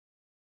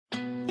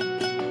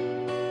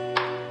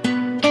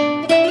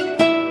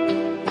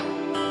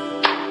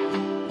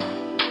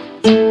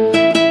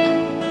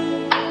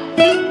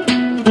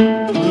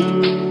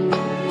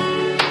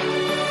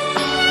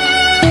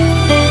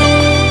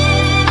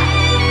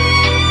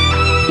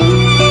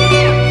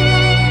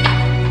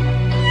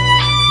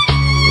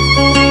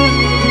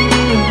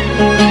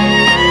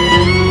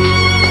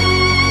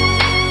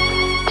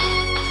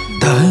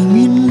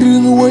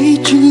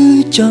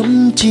ចាំ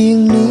ជាង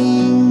នេះ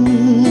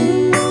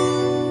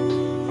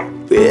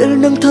ពេល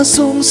នឹងថាស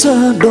ងសា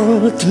ដ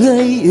ល់ថ្ងៃ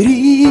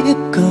រៀប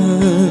កា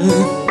រ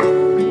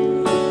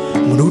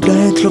មនុស្ស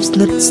ដែលធ្លាប់ស្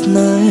និទ្ធស្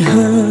នេ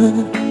ហា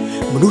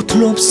មនុស្សធ្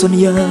លាប់សន្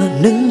យា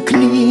នឹងគ្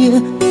នា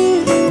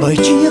បើ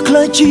ជាខ្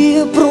លាចជា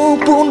ប្រ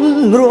ពន្ធ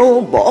រ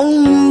បស់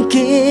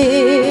គេ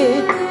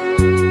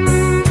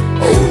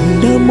អូន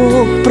ដើរម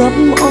កប្រាប់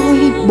ឲ្យ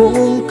ប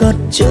ងកា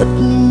ត់ចិត្ត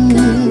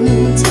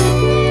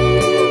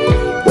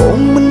បង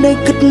មិនได้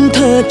គិត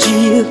ថាជា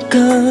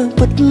ការ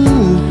ពិត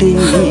ទេ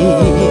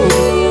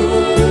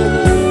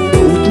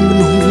ដូចម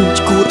នុស្ស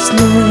ឈួតស្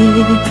នេ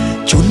ហ៍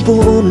ជូនប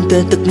ងតែ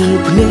ទឹក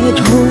ភ្នែក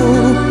ហូរ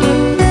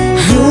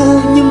យ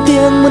កញឹម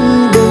ទាំងមិន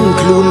ដឹង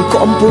ខ្លួន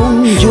កំពុង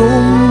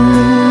យំ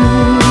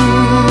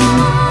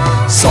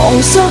សង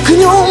សឹកខ្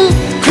ញុំ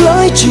ខ្លា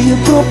ចជា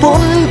ប្រព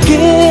ន្ធ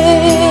គេ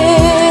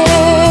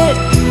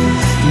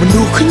ម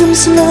នុស្សខ្ញុំ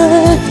ស្នេ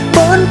ហ៍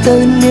បានទៅ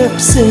អ្នក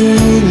ផ្សេ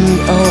ង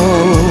អោ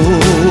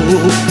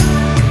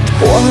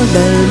ពណ៌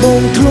ដែលប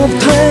ងធ្លាប់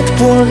ថែព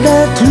ណ៌ដែ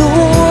លធ្លា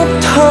ប់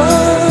ថា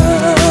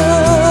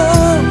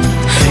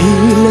ហើយ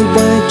លើ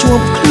បែរជា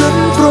ប់ក្លិន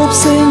ប្រផ្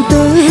សេង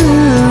ទៅ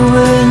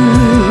វិញ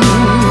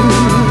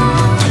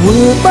ធ្វើ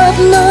បែប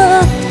ណា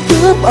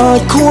ទើបអា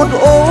ចខួត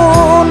អូ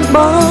ន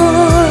បា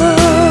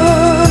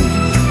ន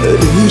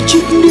ឬជិ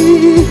ត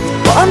នេះ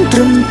បានត្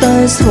រឹមតែ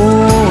ស្រ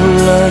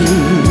ឡាញ់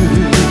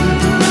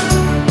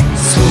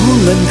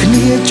គ្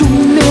នាជំ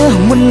នះ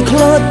មិនខ្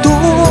លាចតួ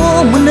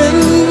ម្នេញ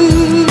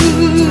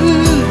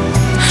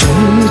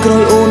ជុំក្រោ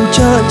យអូន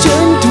ចាក់ចេ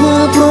ញធ្វើ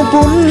ប្រព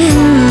ន្ធ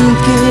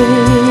គេ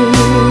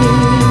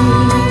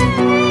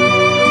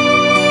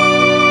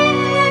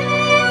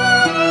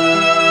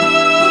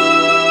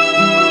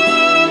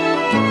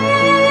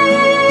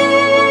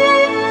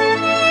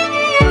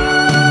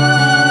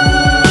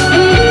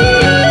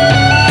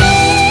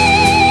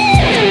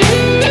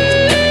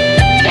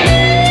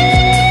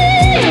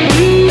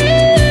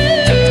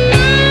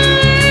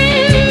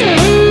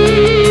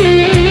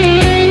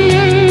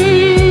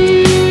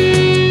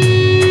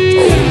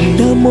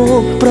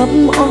ប្រាប់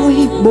ឲ្យ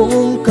បង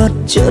កាត់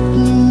ចិត្ត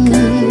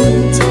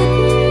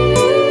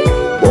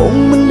បង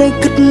មិនได้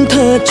គិត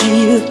ថាជា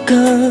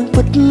ការ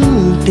ពិត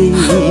ទេ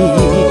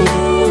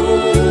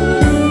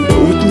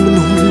ដូចម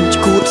នុស្ស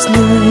ឈួតស្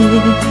នេ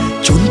ហ៍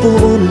ជូនប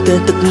ងតែ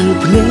ទឹក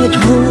ភ្នែក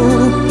ហូ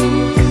រ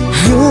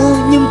យក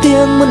ញឹម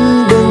ទាំងមិន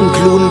ដឹង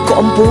ខ្លួន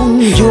កំពុង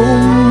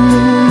យំ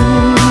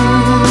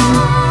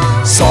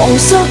សង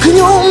សឹកខ្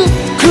ញុំ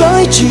ខ្លា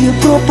ចជា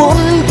ប្រព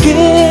ន្ធ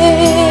គេ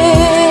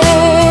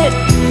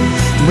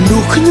មនុ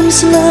ស្សខ្ញុំ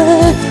ស្នេ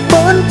ហ៍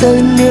បានទៅ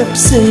អ្នក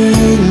ផ្សេ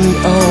ង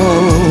អោ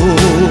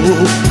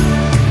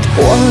ព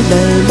ណ៌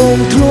ដែលបង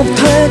ធ្លាប់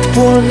ថែព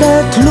ណ៌ដែ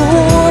លធ្លា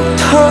ប់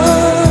ថា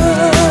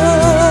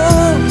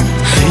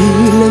ហើយ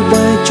លើ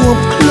បែរជា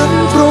ប់ក្លិន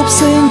ប្រផ្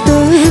សេងទៅ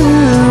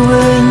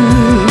វិញ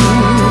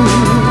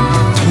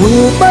ធ្វើ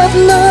បែប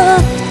ណា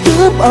ទើ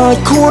បអាច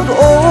ខួត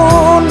អូ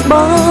ន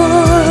បា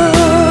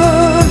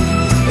ន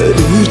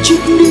ឬជិ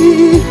តនេះ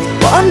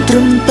បានត្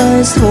រឹមតែ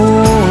ស្រ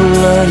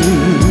ឡាញ់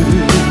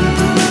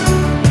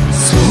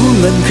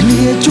គ្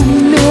នាជំ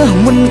នះ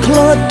មិនខ្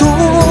លាចតួ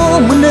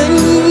ម្នេញ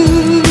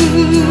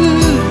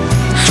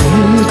ជុំ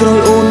ក្រោយ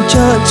អូន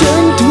ចាក់ចេ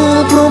ញធ្វើ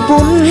ប្រព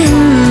ន្ធ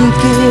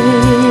គេ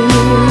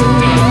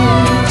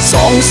ស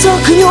ងសឹក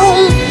ខ្ញុំ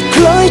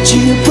ខ្លាច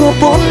ជាប្រ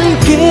ពន្ធ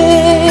គេ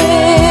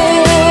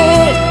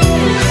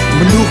ម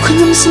នុស្សខ្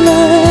ញុំស្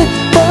នេហ៍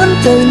បាន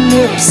ទៅ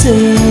អ្នកផ្សេ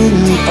ង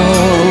អោ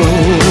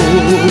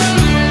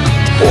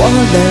ព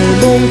ណ៌ដែល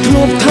បងធ្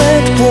លាប់ថែ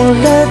ពណ៌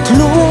ដែលធ្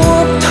លា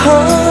ប់ថា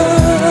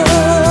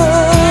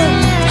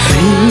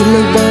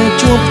លើបែរ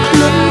ជាប់ក្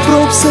លិនប្រ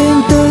ផ្សេង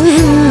ទៅ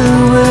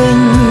វិញ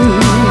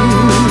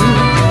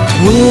ធ្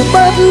វើ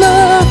បែបណា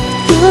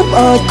ទើប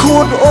អាចខួ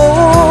តអូ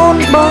ន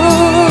បា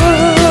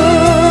ន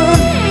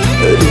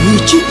ឬ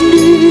ជិត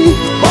នេះ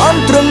បាន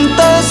ត្រឹម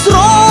តែស្រ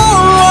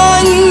ឡា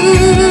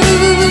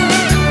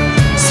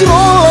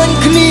ញ់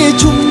គ្នា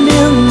ជំ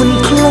នះមិន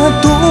ខ្លាច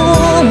តួ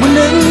ម្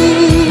នេញ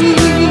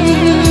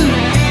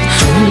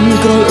ជុំ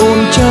ក្រោយអូន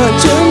ចាក់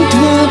ចេញធ្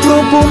វើប្រ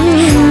ពន្ធ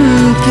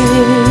គេ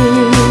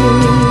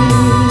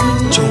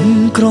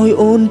ក្រោយ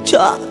អូន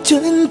ចាក់ចេ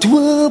ញធ្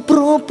វើប្រ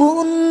ព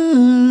ន្ធ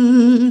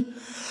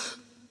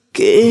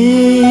គេ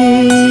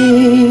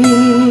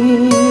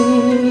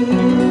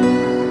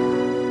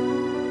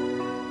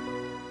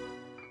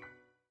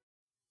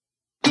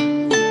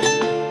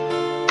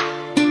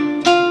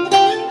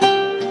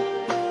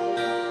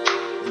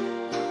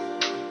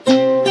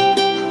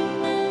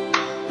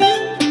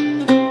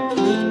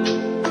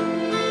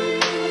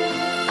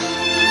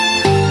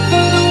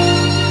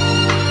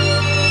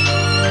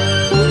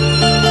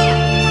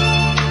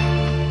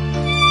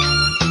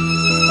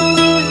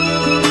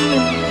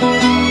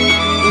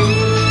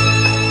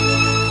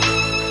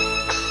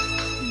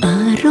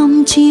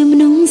ជាម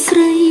នុស្សស្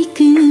រី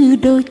គឺ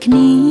ដូចគ្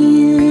នា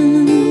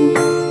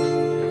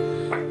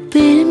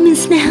ពេលមាន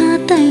ស្នេហា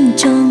តែង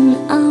ចង់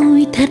ឲ្យ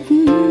ថិត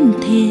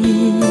ថេរ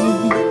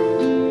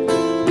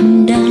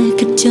ដែល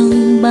គិតចង់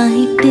បាយ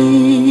ទេ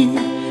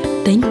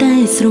តែងតែ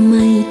ស្រ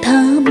មៃថា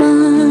បា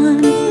ន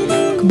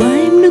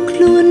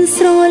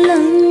ស្រឡា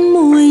ញ់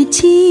មួយ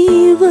ជី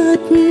វិ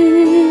ត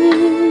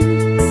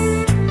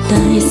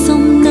តែ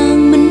សំណាង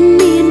មិន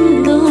មាន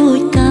ដូច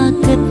ការ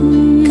គិត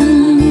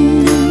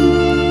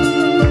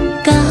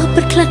ការ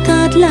ពិតខ្លះ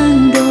កើតឡើង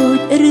ដូច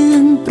រឿ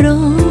ងប្រ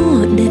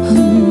ឌិត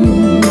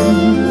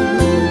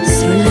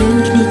ស្រឡាញ់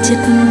គ្នាចិ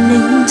ត្តនឹ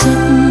ងចិ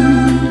ត្ត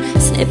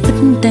ស្នេហ៍ពិត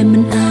តែមិ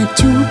នអាច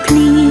ជួបគ្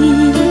នា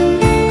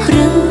ព្រ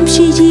មព្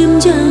យាយាម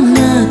យ៉ាង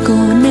ណាក៏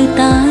នៅ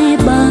តែ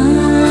បាន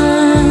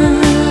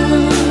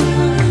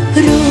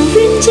រ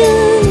វាងយើ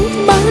ង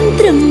បាន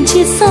ត្រឹម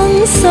ជាស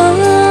ង្សា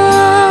រ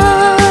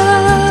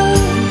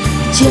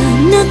យ៉ាង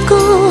ណា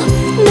ក៏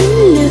មិន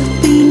លើស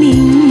ពី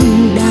នេះ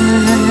ដែ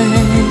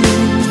រ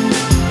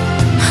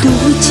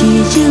ទោះជា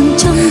យើង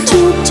ចង់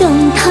ជួបច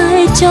ង់ថែ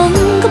ចង់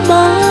ក្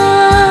បែ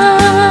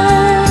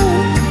រ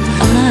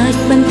អាច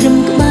បានត្រឹម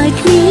ក្បែរ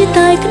គ្នា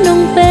តែក្នុង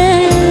ពេ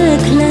ល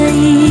ខ្លី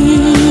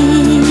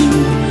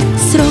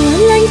ស្រ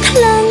ឡាញ់ខ្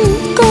លាំង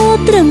ក៏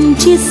ត្រឹម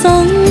ជាស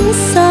ង្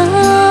សារ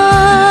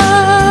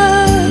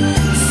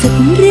សិត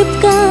រៀប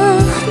ការ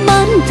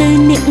បានទៅ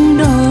អ្នក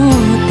ដ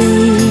ទៃ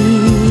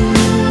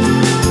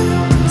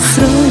ស្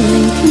រឡា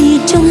ញ់គ្នា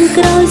ចុង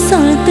ក្រោយស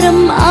ល់ត្រឹម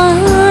អា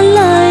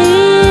ឡ័យ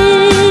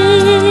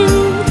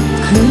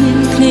គ្មាន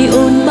ថ្ងៃ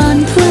អូនបាន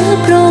ធ្វើ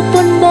ប្រព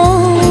ន្ធប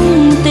ង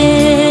ទេ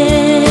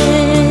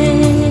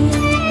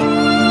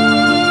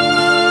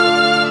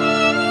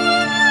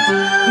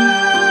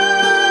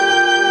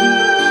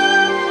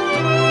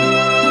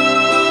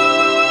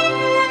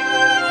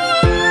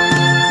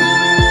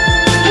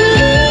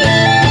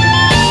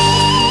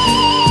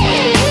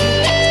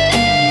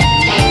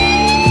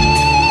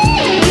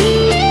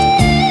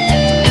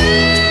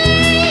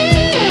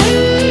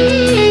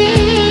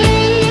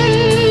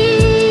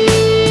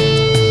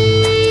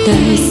តែ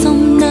សំ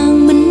ណាង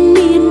មិន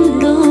មាន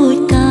ដូច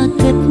ការ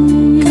គិត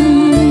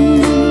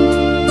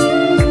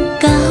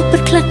ការពិ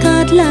តខ្លះកើ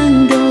តឡើង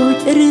ដូច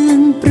រឿ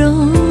ងប្រ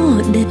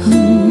ឌិត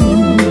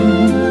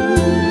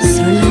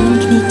ស្រឡាញ់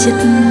គ្នាចិត្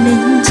តនឹ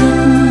ងចិត្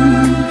ត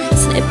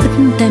ស្នេហ៍ពិត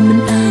តែមិន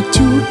អាច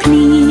ជួបគ្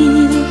នា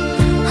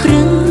ព្រ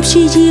មព្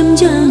យាយាម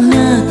យ៉ាង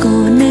ណាក៏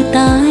នៅ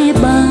តែ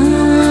បា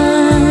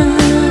ន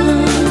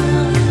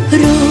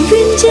រ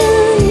វាងយើ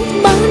ង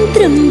បាន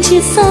ត្រឹមជា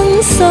ស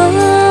ង្សារ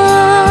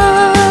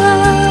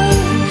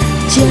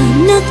យ៉ាង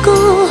ណា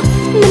ក៏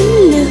មិន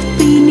លើស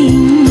ពីនេះ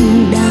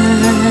ដែ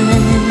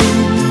រ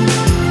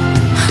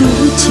ទោះ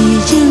ជា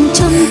យើងច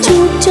ង់ជួ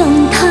បចង់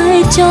ថែ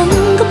ចង់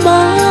ក្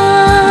បែ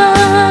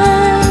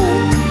រ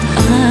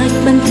អាច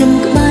បានត្រឹម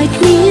ក្បែរ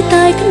គ្នា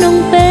តែក្នុង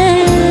ពេ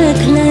ល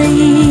ខ្លី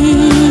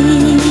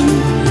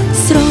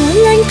ស្រ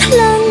ឡាញ់ខ្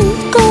លាំង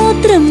ក៏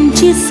ត្រឹម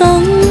ជាស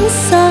ង្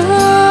សារ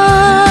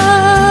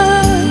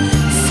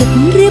សិត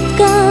រៀប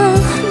ការ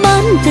បា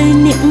នទៅ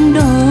អ្នកដ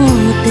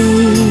ទៃ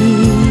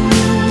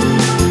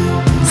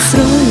ស្រ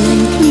ឡា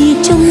ញ់គ្នា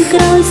ចុងក្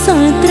រោយស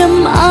ល់ត្រឹម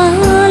អា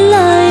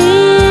ឡ័យ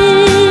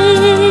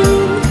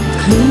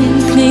គ្មាន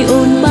ថ្ងៃ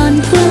អូនបាន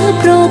ធ្វើ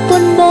ប្រព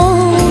ន្ធបង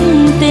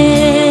ទេ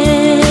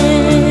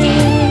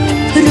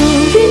រ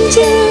វាង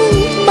យើង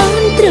បា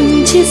នត្រឹម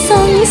ជាស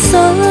ង្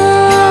សារ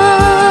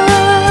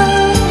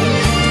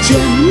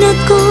យ៉ាងណា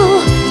ក៏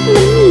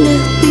មិនលើ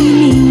សពី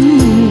នេះ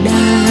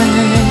ដែ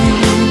រ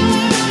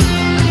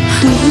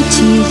ទោះ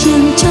ជាយើ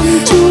ងចង់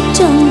ជួប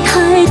ចង់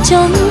ថែច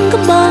ង់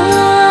ក្បែ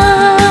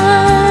រ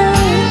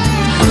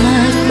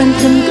បាន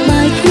ត្រឹមក្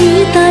បែរគ្នា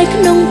តែ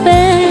ក្នុង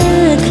ពេ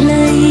លខ្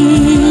លី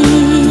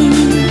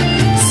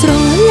ស្រ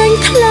ឡាញ់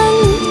ខ្លាំង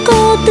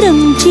ក៏ត្រឹម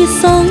ជា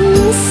សង្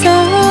សា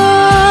រ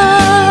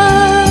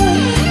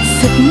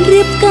សិត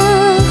រៀបកា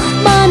រ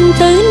បាន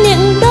ទៅអ្ន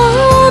កដ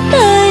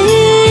ទៃ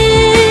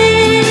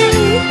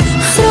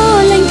ស្រ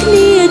ឡាញ់គ្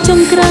នាចុង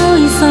ក្រោយ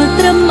សល់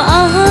ត្រឹម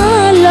អា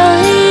ឡ័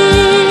យ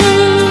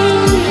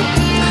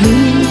គ្មា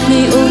នថ្ងៃ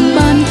អូន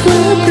បានធ្វើ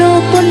ប្រ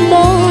ពន្ធប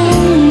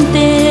ង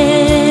ទេ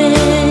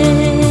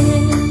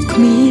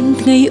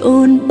ថ្ងៃអូ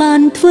នបា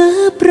នធ្វើ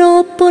ប្រ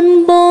ពន្ធ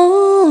ប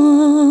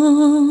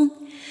ង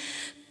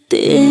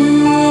ទេ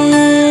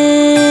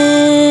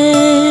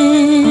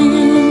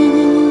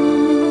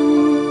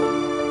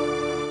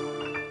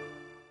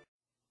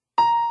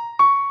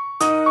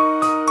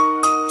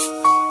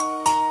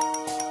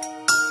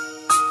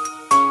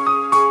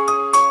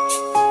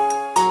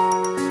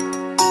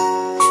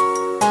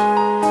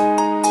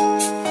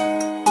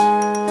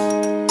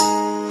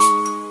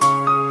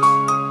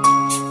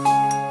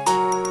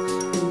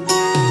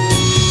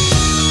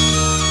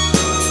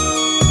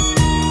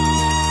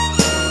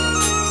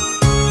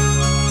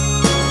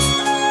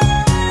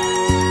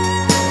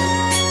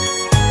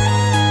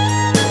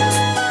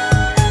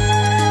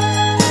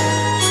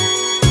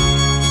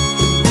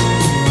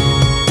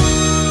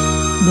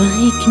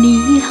គ្នា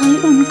ហើយ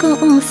អូនក៏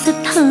អស់សិទ្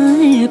ធថែ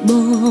ប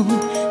ង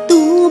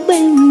ទោះ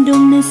បែងដ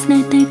ងនៅស្នេ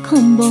ហ៍តែ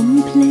ខំបំ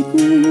ភ្លេច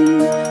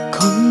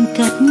ខំ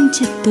កាត់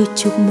ចិត្តទៅ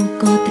ជប់មក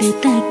ក៏ត្រូវ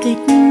តែកិ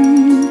ច្ច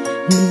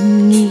មិន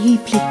ងាយ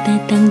ភ្លេចតែ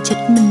តាំងចិ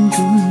ត្តមិន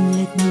រំ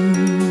លឹក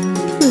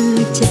ធ្វើ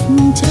ចិត្ត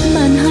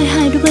បានហើយ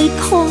អ្វី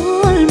ខ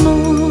លម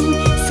ក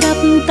ស្រា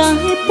ប់តែ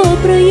ពោល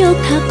ប្រយោគ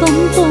ថាកំ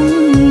ពុង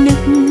នឹ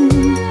ក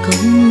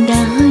កុំ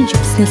ដាល់យ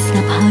ប់ស្នេ ស្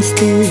នាប់ហើយស្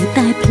ទើរ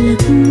តែភ្លឹ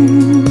ក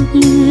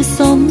លឺ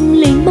សំ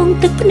លេងបង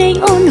ទឹកភ្នែក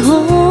អូនហូ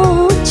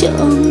រច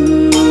ង់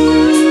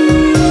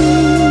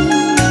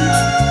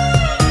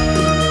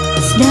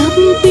ស្ដាប់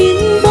ពីង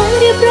បង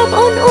រៀបរាប់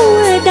អូនអួ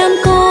រដាំ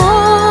ក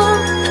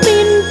គ្មា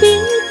នពី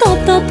ងត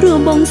បព្រោះ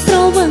បងស្រ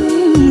វឹង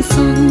ស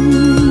ង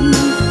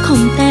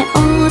ខំតែអ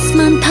ស្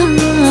មានថា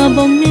ប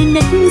ងនៅ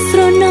នឹកស្រ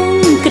ណង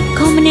គិត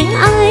ខំម្នាក់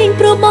ឯង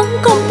ព្រោះបង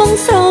កំពុង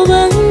ស្រ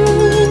វឹង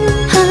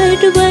ហើយ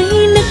អ្វី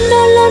នឹកដ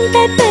ល់លន់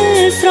តែពេល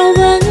ស្រ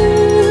វឹង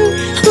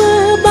ធ្វើ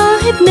បា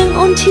បនឹង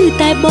អូនឈឺ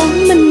តែបង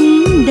មិន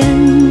ដឹង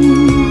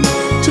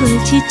ជួយ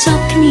ជាច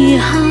ប់គ្នា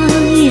ហើ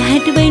យហេ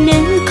តុអ្វីនឹ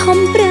ងខំ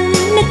ប្រឹង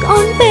នឹកអូ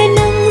នពេល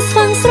នឹងស្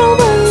វាងស្រ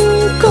វឹង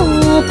ក៏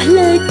ភ្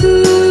លេច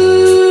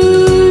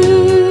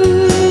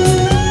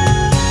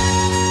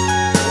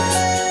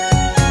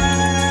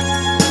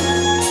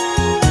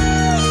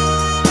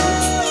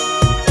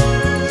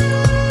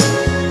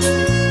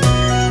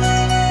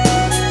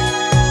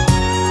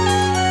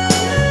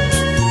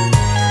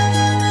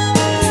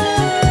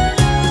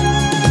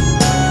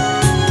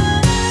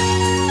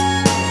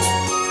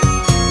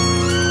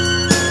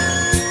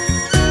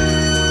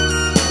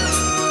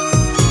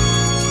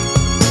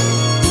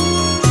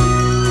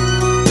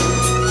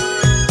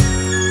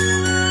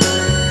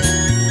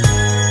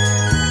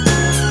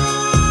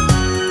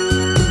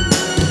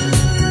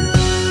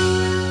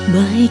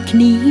បាយគ្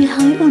នា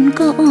ហើយអូន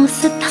ក៏អស់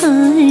សត្វហើ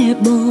យ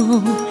ប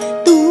ង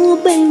ទូ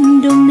បេង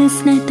ដងនៅ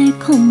ស្នេហ៍តែ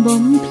ខំ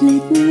បំភ្លេ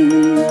ច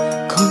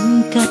ខំ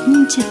កាត់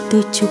ចិត្តទៅ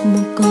ជប់ម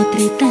កក៏ត្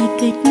រូវតែ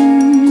កិច្ច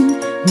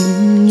មិ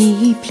នងា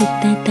យភ្លេច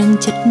តែតាំង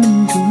ចិត្តមិន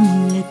រំ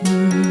លឹក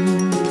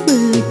ធ្វើ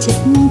ចិត្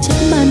ត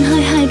បានហើ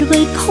យហើយអ្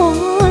វីខ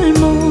ល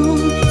មក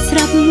ស្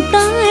រាប់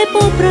តែ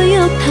ពោលប្រ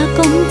យោគថា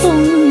កំពុង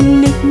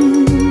នឹក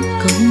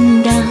កុំ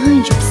ដែរ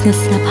យប់ស្ងាត់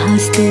ស្លាប់ហើយ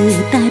ស្ទើរ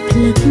តែភ្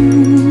លឹក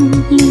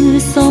លឺ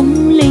សំ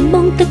លេងប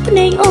ងទឹកភ្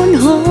នែកអូន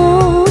ហូ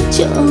រច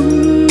ង់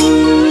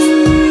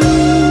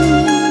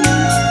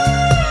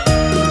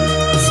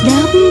ស្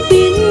ដាប់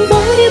ពីងប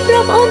ងរៀប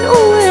រាប់អូន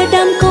អួរ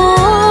ដាំក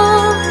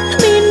គ្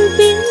មាន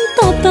ពីងត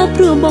ប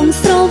ព្រោះបង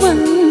ស្រវឹង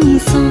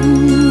សង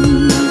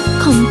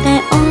ខំតែ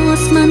អ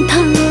ស្មាន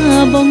ថា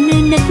បងនៅ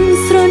នឹក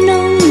ស្រណ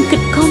ងគិ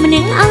តខំម្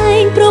នាក់ឯ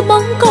ងព្រោះប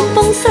ងកំ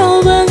ពុងស្រ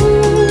វឹង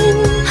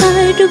ហើ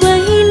យអ្វី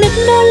នឹក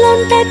ដល់ល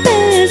ន់តែពេ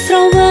លស្រ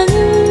វឹង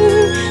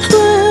ធ្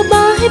វើ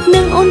បាប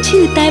នឹងអូនឈឺ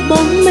តែប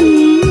ងមិន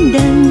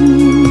ដឹង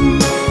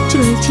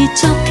ជួយជា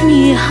ចប់គ្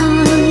នាហើ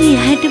យ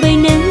ហេតុអ្វី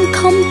នឹង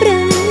ខំប្រឹ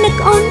ងនឹក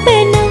អូនពេ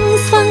លនឹង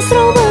ស្វាងស្រ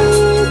វឹង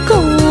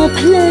ក៏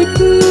ភ្លេច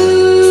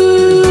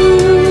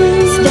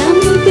ស្ដាំ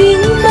ពីង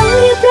បង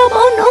រៀបរាប់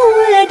អូនអួ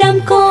រដាំ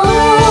ក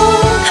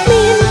គ្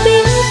មានពី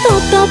ងតប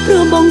ព្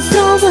រោះបងស្រ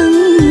វឹង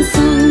ស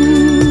ង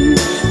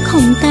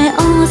ខំតែ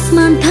អស្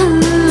មានថា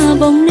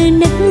បងនៅ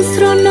នឹក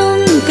ស្រណង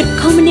គិត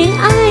ខំម្នាក់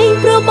ឯង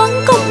ព្រោះបង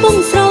កំពុង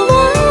ស្រ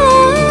វឹង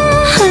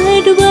ហើយ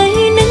អ្វី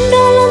នឹងដ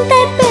ល់លន់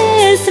តែពេ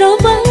លស្រ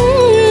វឹង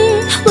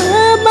ធ្វើ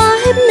បា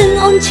បនឹង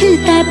អូនឈឺ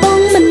តែបង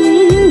មិន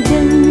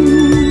ដឹង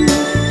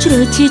ជ្រើ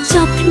ជាច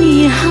ប់គ្នា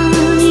ហើ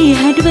យ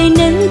ហេតុអ្វី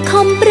នឹង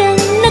ខំប្រឹង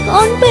នឹក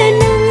អូនពេល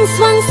នឹង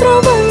ស្វាងស្រ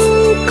វឹង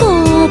ក៏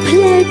ភ្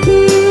លេច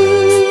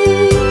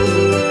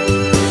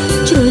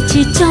ជ្រើ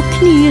ជាចប់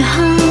គ្នា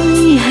ហើ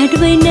យហេតុ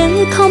អ្វីនឹង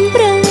ខំ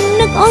ប្រឹង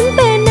នឹកអូន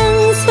ពេលនឹង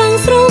ស្វាង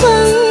ស្រវឹ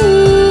ង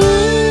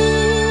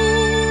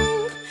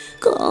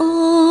ក៏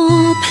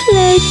ភ្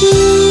លេច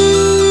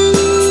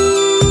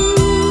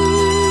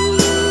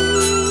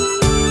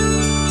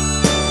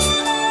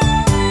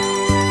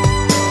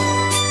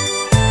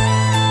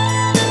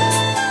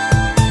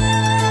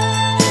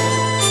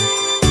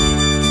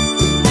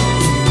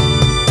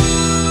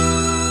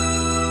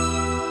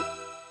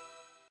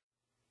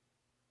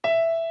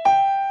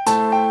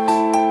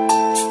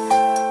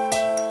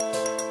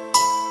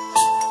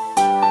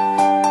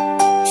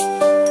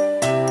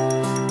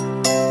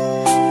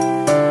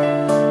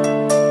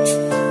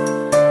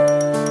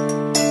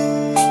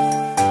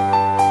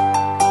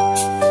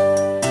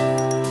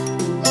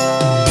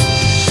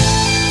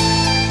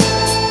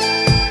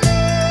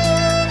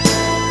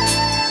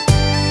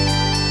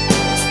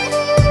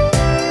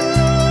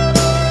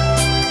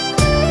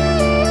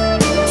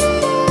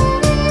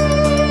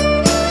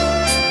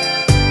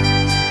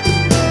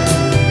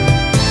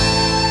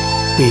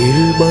ពេល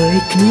បាយ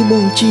គ្នាប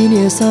ងជី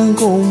នេះសាង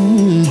កុំ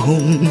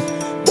ហុំ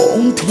ប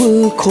ងធ្វើ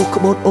ខុស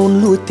ក្បត់អូន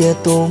លួចតែ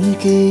តង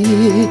គេ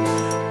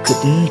គិត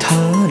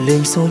ថាលេ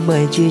ងសោយបា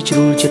យជាជ្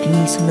រុលចិត្ត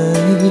ស្នេ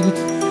ហ៍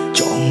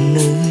ចង់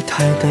នៅ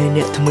ថែតែ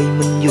អ្នកថ្មី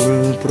មិនយ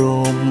ល់ព្រ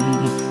ម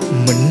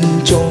មិន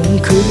ចង់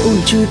ឃើញអូន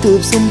ជឿទើប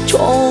សុំច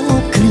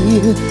ប់គ្នា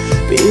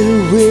ពេល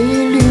វេ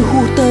លាហួ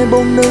សតែប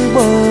ងនៅ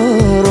បា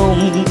រ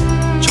ម្ភ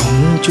ច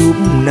ង់ជួប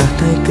ណាស់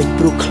តែកិច្ច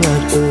ព្រោះខ្លា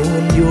ចអូ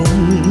នយំ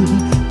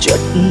ចិ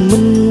ត្តមិ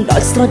នដា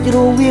ច់ស្រេចរ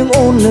វាង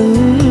អូននិង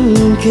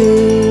គេ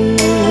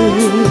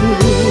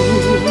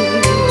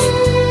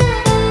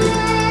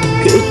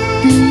គេ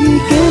ពី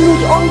គេលួ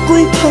ចអូនគួ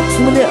យផឹក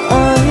ម្នាក់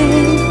ឯ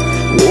ង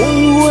វង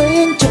វែ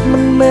ងចិត្តមិ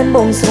នមែនប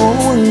ងស្រ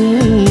ង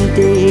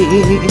ទេ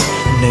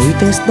នៅ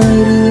តែស្ដាយ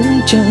រឿង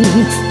ចឹង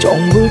ច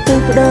ង់វិលទៅ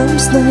ផ្ដើម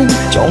ស្នេហ៍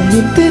ចង់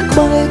មានពេលក្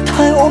បែរ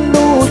ថែអូន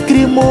ដូចគ្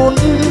រាមុន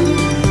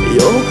យ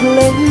ក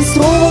លេងស្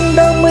រង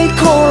ដើម្បី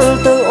ខល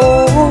ទៅអូ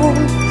ន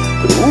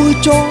ព្រោះ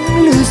ចង់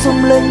ឮសំ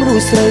ឡេងមនុ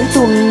ស្សស្រី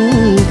ទុន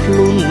ខ្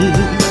លួន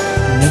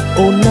នឹក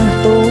អូនណាស់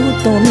តូ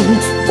តន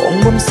បង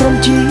មិនស្រំ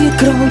ជា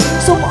ក្រោយ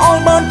សូមឲ្យ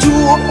បានជួ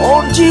បអូ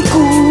នជា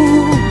គូ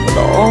ម្ដ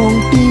ង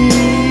ទៀ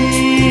ត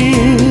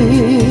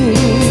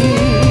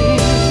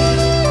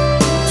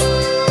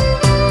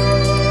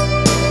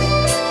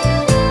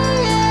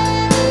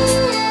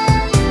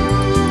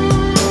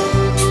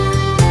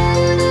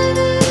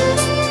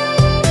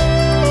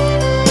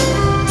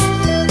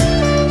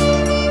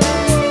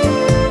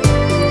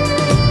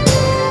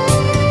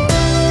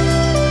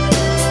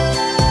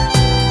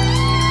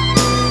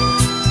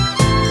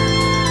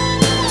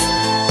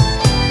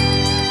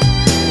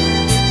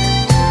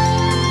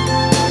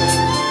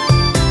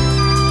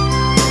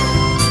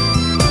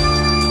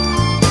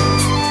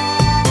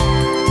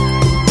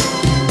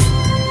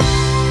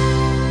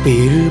ពេ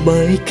ល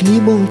បែកគ្នា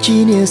បងជី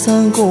នេះសា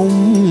ងគុំ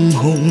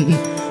ហុំ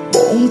ប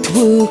ងធ្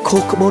វើខុ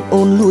សក្បត់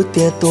អូនលួច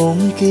តែតង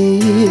គេ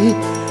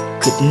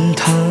គិត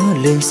ថា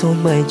លេងសើច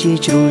បែកជា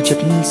ជ្រុលចិ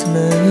ត្តស្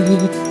នេ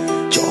ហ៍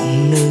ចង់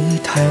នៅ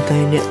ថែតែ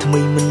អ្នកថ្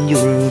មីមិនយ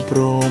ល់ព្រ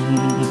ម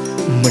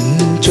មិន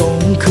ច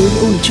ង់ឃើញ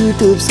អូនជឿ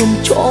ទើបសុំ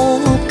ច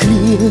ប់គ្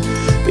នា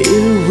ពេ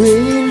លវេ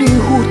លា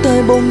ហួសតែ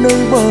បងនៅ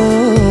បា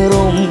រ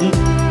ម្ភ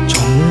ច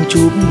ង់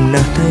ជួប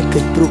ណាស់តែគិ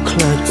តព្រោះខ្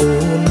លាចអូ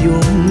ន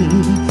យំ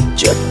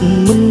ចិត្ត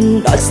មិន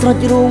ដាច់ស្រេ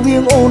ចរវា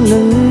ងអូននិ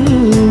ង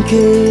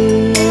គេ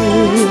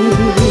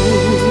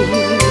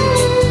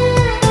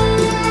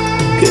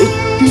គេ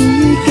ពី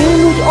គេ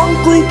លួចអង្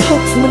គុយផឹ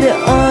កម្នា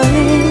ក់ឯង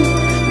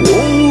វ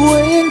ង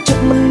វែងចិ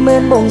ត្តមិនមែ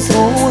នបងស្រ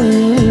ង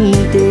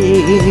ទេ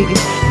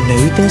នៅ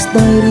តែស្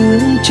ដាយរឿ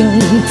ងចឹង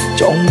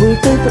ចង់វិល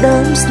ទៅផ្ដើ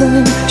មស្នេ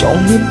ហ៍ច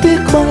ង់មានពេល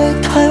ក្បែរ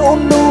ថែអូ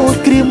នដូច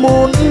គ្រាមុ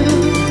ន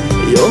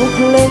យក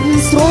លេង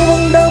ស្រង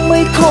ដើម្បី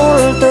ខល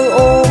ទៅ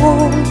អូ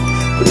ន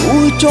ព្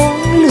រោះចង់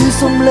ឮ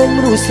សំឡេងម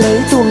នុស្សស្រី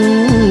ទុន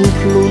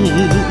ខ្លួន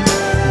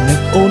នឹ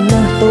កអូន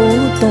ណាស់តូ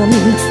តន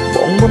ប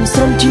ងមិនស្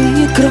រំជា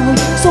ក្រោយ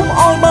សូម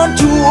ឲ្យបាន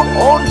ជួប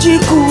អូនជា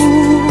គូ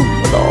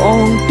ម្ដ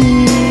ងទៀ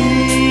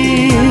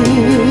ត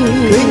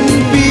ឃើ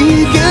ញពី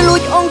គេលួ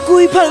ចអង្គុ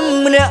យផឹង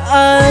ម្នាក់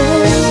ឯង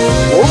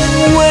វ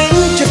ងវែង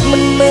ចិត្តមិ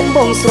នមែនប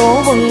ងស្រ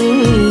វឹង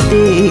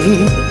ទេ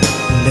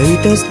នៅ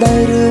តែស្ដាយ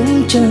រឿង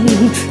ចឹង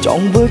ច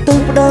ង់វិលទៅ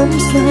ផ្ដើម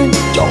ស្នេហ៍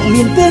ចង់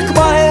មានពេលក្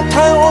បែរ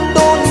ថែអូន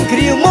ដូចគ្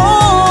រាមុ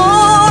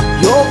ន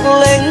យក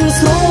លេង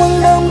ស្រង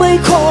ដើម្បី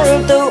ខល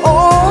ទៅ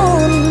អូ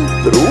ន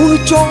ព្រោះ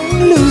ចង់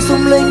ឮ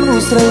សំឡេងមនុ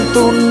ស្សស្រី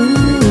ទុន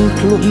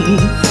ខ្លួន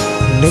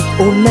នឹក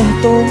អូនណាស់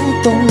តូ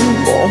តង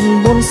បង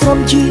បុនស្រ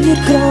ន់ជាតិ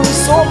ក្រោយ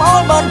សូមឲ្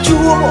យបានជួ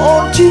បអូ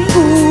នជា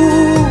គូ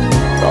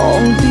ដ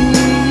ងទៀ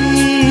ត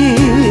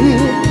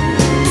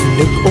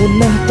នឹកអូន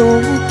ណាស់តូ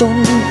តង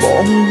ប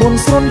ងបុន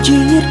ស្រន់ជា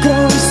តិក្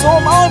រោយសូ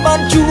មឲ្យបា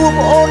នជួប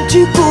អូន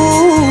ជាគូ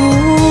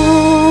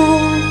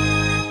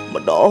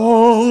ម្ដ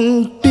ង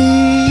ទៀត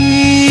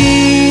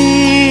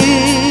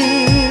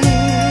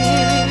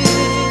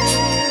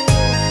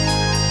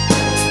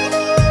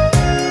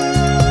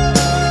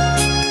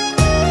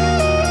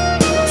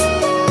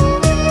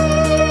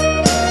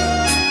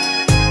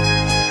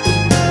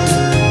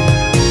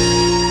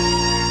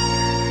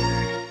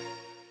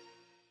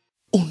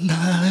អូន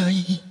ហើយ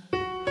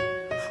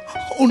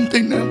អូនទៅ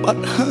ណាបា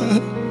ត់ហើ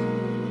យ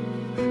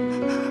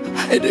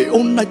ហើយដែល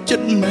អូនដាច់ចិ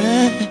ត្តម៉ែ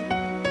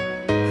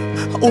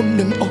អូន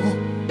នឹងអត់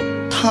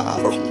ថា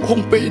រំបង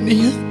ពេល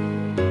នេះ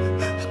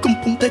កំ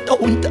ពុងតែត្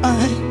អូញត្អែ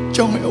ច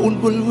ង់ឲ្យអូន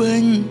វិលវិ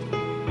ញ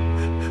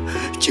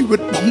ជីវិ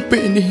តបងពេ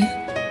លនេះ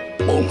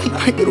បងមិន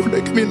អាចរស់ដោ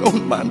យគ្មានអូន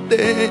បាន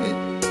ទេ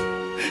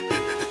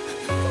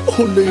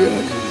អូនលឿ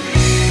ន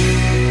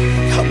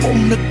ថាបង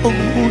នឹកអូ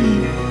ន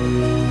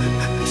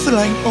ស្រ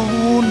ឡាញ់អូ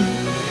ន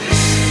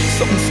ស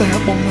ង្សារ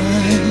បងហើ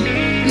យ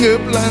ងើ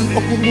បឡើង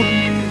អូន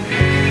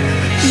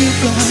ងើប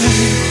ឡើង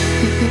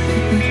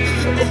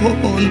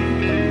អូន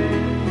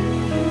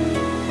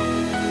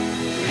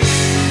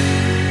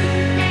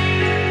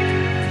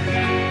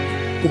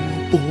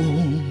ពង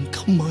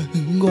ខ្មៅ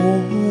ង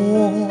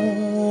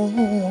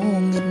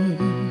ងឹត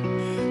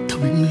ទ្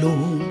វីមល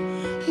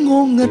ងង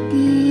ងឹត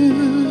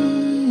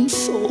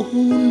សូ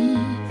ន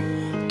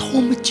ធ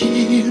ម្មជា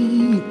តិ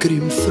ក្រៀ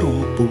មស្រ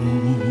ពោន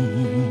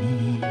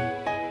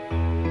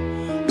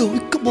ដោយ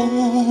ក្បូ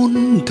ន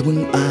ទ្វឹង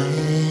ឯ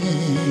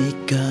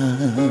កា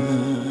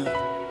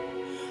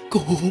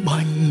គោបា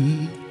ញ់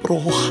ប្រ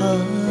ហើ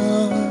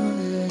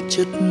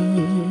ចិត្ត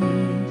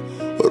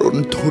រ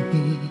ន្ធត់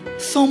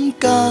សំ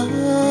កា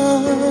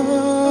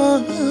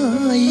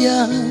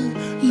យា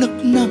នឹក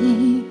ណាំ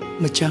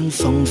ម្ចាំង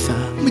សង្សា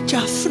រម្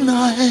ចាស់ស្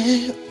នេ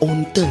ហ៍អូន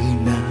ទៅ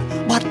ណា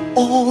បាត់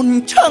អូន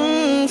ឆឹង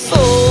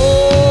សូ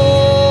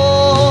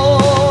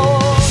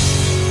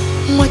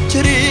មក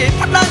ជ្រាប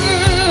ផ្ដាច់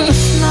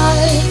ស្នេ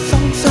ហ៍ស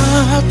ង្សា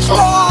រធ្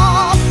លា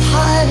ប់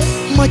ថែ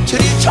មកជ្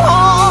រាបឆ្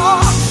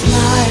លោះស្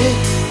នេហ៍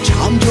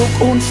ឆោមយក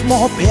អូនស្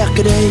មោះភ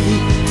ក្តី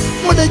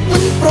មិនដេចមិ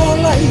នប្រ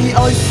ឡ័យ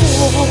ឲ្យពួ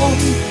ន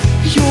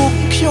យក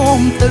ខ្ញុំ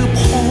ទៅ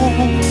ផង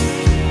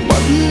មិ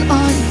ន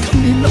អាចគ្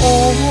មាន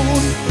អូ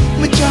ន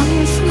មិនចាំ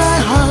ស្នេ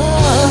ហា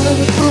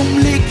ព្រម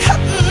លិខិ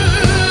ត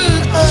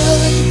អើ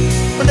យ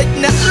មិនដេច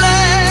អ្នក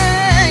លែ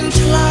ង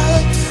ឆ្លើ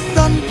យដ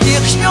ល់ជា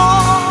ខ្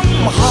ញុំ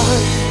ហើ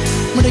យ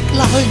មិនដេច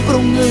ឡើយប្រ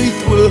ងើយ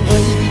ធ្វើ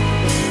អី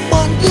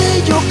បានទេ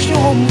យកខ្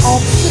ញុំអ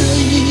ស់ស្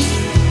រី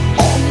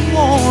អងម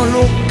ក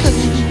លោកី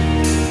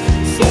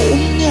សូម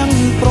ញ៉ាំង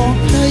ប្រ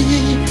ណី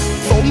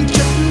សូម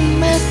ចិត្ត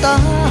មេត្តា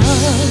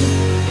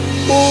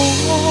ប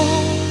ង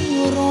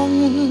រង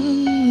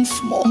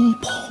ស្មង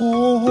ផ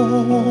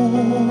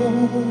ង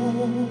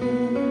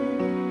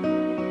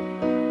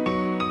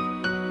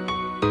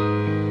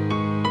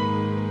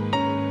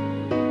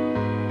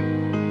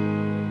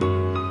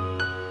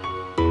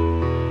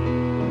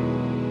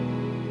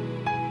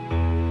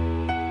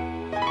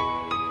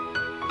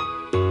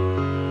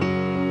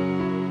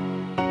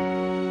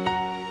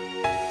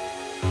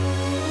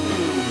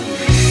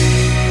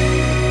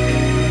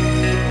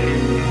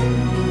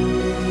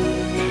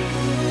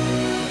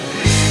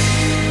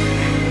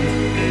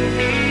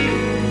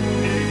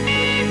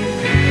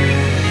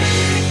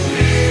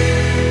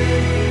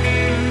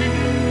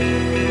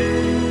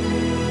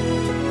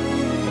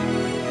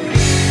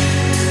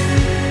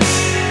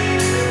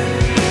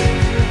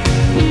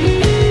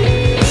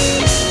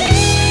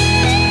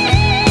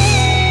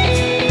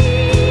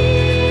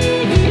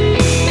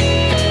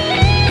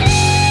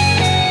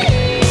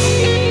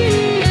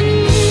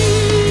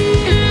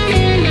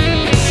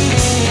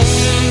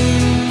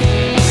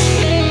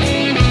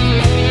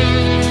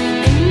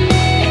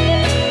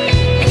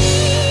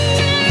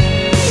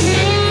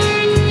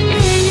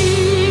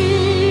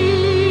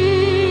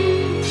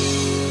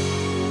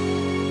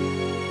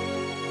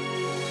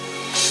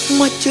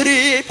មកជ្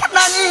រាបផ្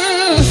ដាច់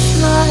ស្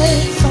នេ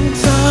ហ៍សង្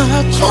សារ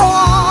ឆ្ល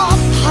ង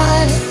ថែ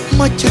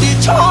មកជ្រាប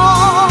ឆោ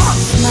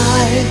ស្នេ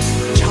ហ៍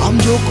ចាំ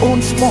យកអូន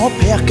ស្មោ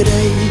ភក្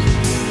តី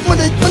មិន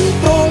ដេចមិន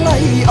ប្រឡ័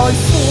យឲ្យ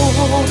សូ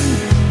ន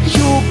យ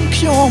ក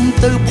ខ្ញុំ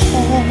ទៅផ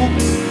ង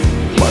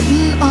មិន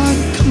អាច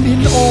គ្មា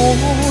នអូ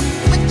ន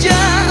ម្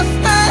ចាស់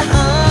ស្នេ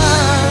ហា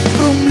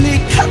ព្រមលិ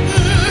ខិត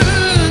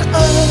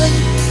អើយ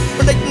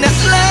មិនដេចអ្នក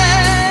លែ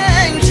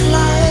ងឆ្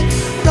លើយ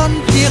ដល់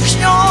ជាខ្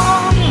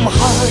ញុំ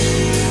ហើយ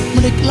មិ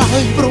នដេចឡើ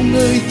យប្រ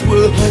ងើយធ្វើ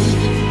អី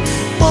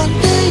បាន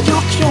ទេយ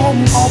កខ្ញុំ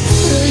អស់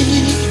ស្រី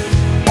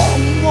អ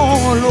ងម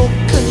កលោ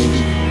កី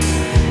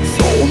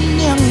សូម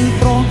ញ៉ាំង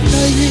ប្រ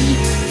ណី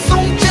សូ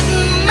មចិត្ត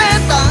មេ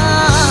ត្តា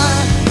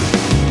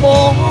ប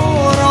ង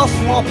រស់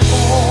មកផ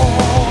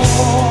ង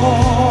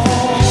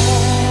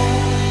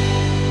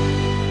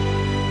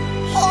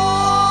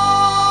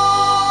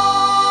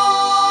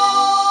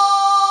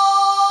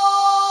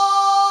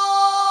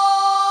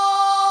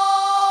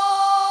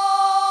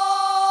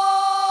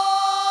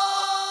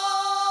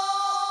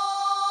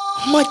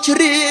មកជ្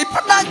រាប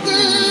ផ្ដាច់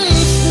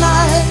ស្នេ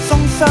ហ៍ស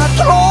ង្សារ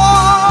ធ្លា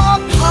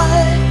ប់ផែ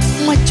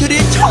មកជ្រា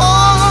បឆោ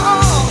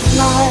ស្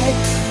នេហ៍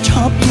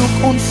ឆាប់យក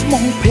អូនស្ម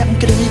ងប្រាំង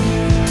ក្តី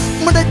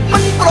មិនដេចមិ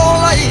នប្រ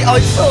ឡ័យឲ្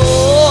យសូ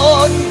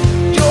ន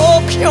យ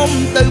កខ្ញុំ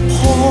ទៅផ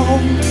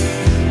ង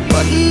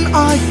មិន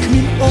អាចគ្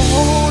មានអូ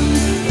ន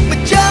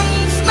ម្ចាំង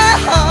ស្នេ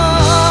ហា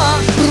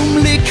ព្រម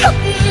លិខិត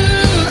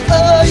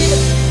អើយ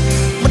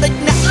មិនដេច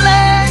អ្នក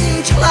លែង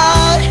ឆ្លើ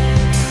យ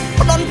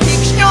ផ្ដន់ពី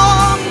ខ្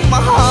ញុំម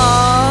កហើ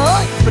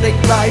យមិនដេច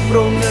ឡាយប្រ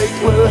ងើយ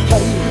ធ្វើ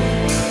ឲ្យ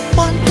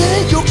បានទេ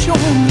យកខ្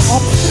ញុំអ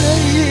ស់ស្រី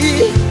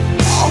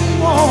អង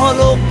មក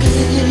លោកី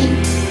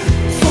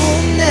សូ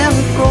មនាង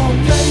ប្រ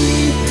ណី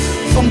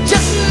សូមចិ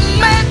ត្ត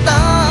មេត្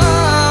តា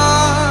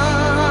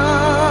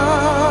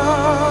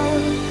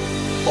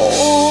អូ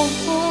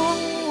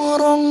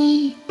រង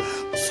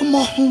ស្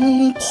មោះ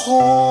ផ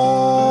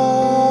ង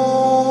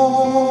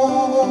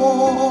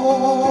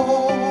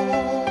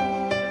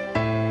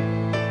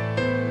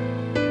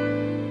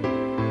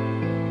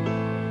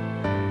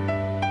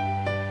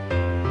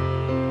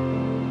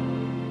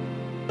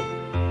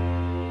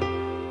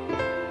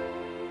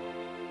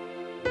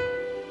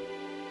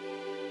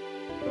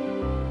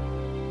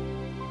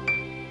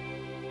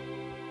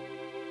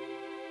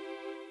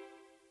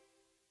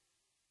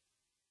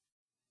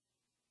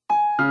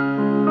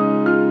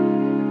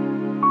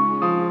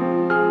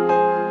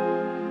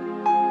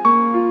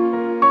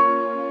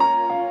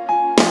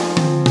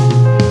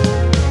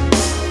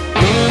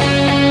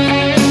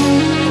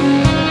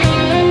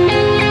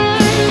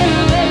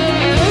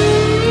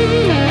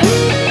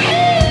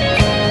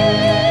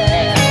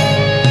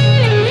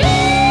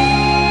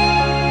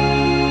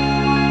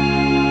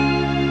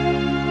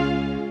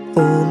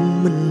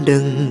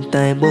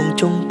តែបង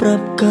ចង់ប្រា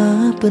ប់កា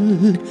រពិន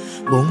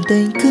បងតែ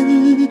ងគិន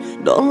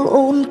ដល់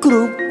អូនគ្រ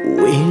ប់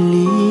វេ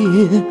លា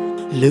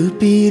លើ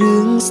ពីរឿ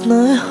ងស្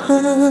នេ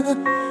ហា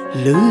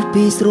លើ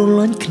ពីស្រ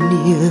ឡាញ់គ្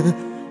នា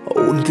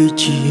អូនគឺ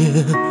ជា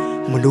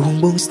មនុស្ស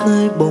បងស្នេ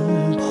ហ៍បំ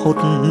ផុត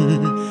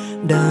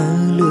ដើរ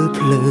លើ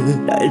ផ្លូវ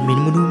ដែលមាន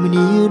មនុស្សម្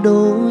នា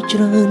ដ៏ច្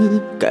រើន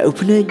កែវ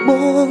ភ្នែកប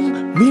ង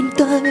មាន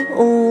តែ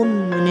អូន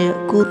ម្នាក់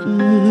គត់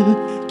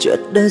ចិ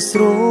ត្តដែលស្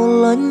រ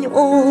ឡាញ់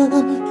អូ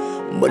ន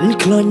មិន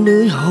ខ្លាញ់នឿ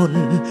យហ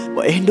ន់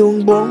បែរដង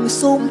បង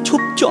សូមឈ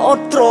ប់ចោត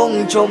ត្រង់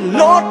ចំ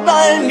ណត់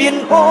ដែលមាន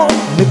អូន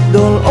នឹកដ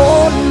ល់អូ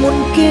នមុន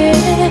គេ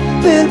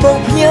ពេលបង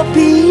ភ្ញាក់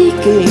ពី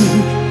គេ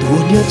ទោះ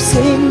អ្នកផ្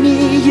សេងនិ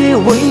យាយ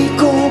អ្វី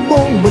ក៏ប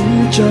ងមិន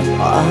ចាប់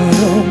អា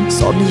រម្មណ៍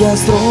សន្យា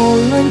ស្រ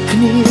ឡាញ់គ្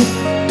នា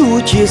ទោះ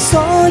ជា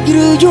សាច់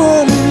ឬ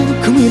យំ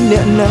គ្មានអ្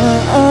នកណា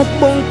អាច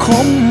បង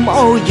ខំ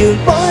ឲ្យយើង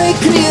បែក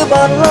គ្នា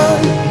បានឡើ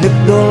យនឹក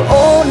ដល់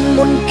អូន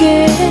មុនគេ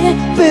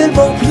ពេលប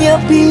ងភ្ញា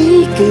ក់ពី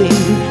គេ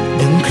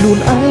ដឹងខ្លួន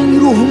ឯង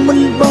រស់មិ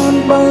នបាន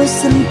បើ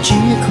សិនជា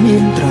គ្មា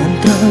នត្រាន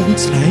ត្រើយ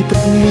ស្នេហ៍ពិ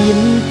តមាន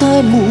តែ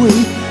មួយ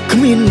គ្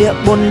មានអ្នក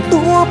បន្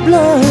ទាប់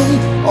ឡើយ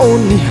អូន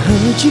នេះហើ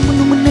យជាម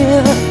នុស្សម្នា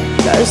ក់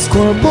ដែលស្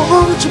គាល់ប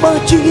ងច្បា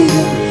ស់ជា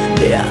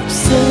អ្នកផ្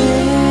សេ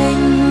ង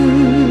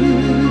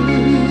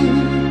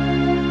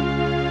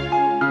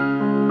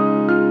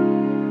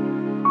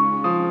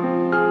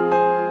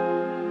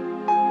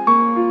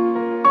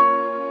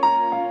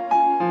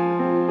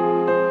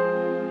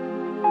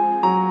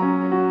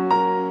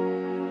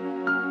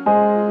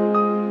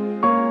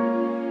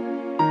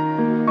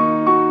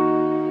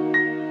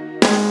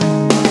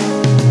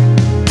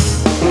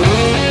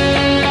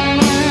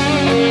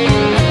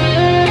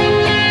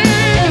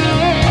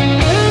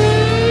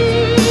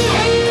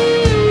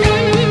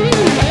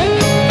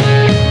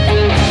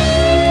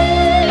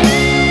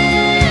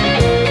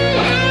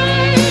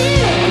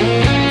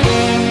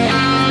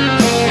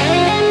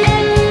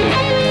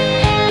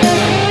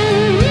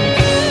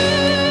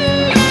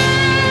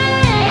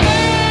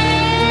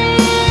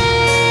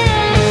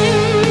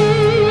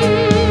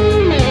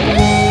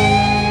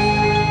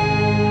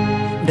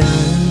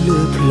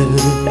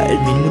ដែល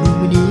មានមនុស្ស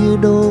ម្នា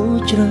ដូ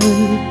ចច្រើ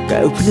ន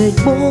កែវភ្នែក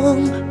បង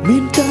មា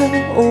នតែ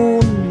អូ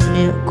ន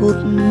អ្នកគ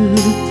ត់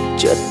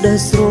ចិត្តដែល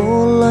ស្រ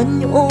ឡា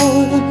ញ់អូ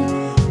ន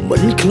មិ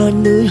នខ្លាញ់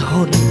នឿយហ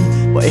ន់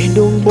បែរ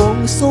ដងបង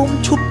សូម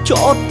ឈប់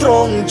ចោតត្រ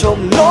ង់ចំ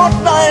ណត់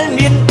ដែល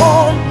មានអូ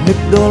ននឹក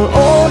ដល់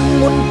អូន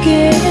មុន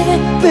គេ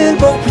ពេល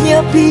បងភ្ញា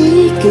ក់ពី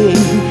គេ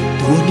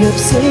ទោះអ្នក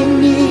ផ្សេង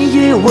និ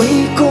យាយអ្វី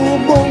ក៏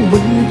បងមិ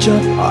នចា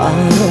ប់អា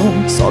រម្ម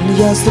ណ៍សន្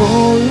យាស្រ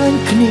ឡា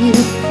ញ់គ្នា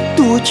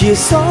ទោះជា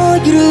សា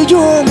ច់ឬ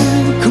យំ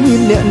គ្មា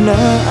នអ្នក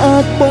ណាអា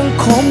ចបង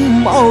ខំ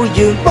ឲ្យ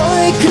យើងបែ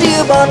កគ្នា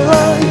បាន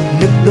ឡើយ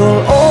នឹកដ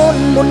ល់អូន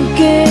មុន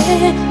គេ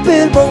ពេ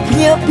លបងភ្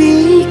ញាក់ពី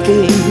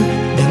គេ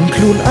ដឹងខ្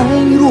លួនឯ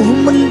ងរស់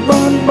មិន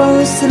បានបើ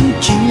សិន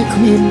ជាគ្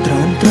មានត្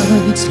រានត្រើ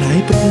យស្នេ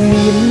ហ៍ពិត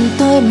មាន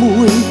តែ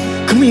មួយ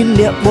គ្មាន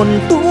អ្នកបន្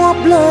ទាប់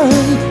ឡើ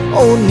យ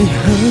អូននេះ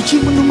ហើយជា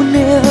មនុស្សម្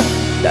នាក់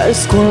ដែល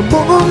ស្គាល់ប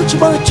ងច្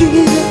បាស់ជា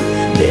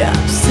អ្នក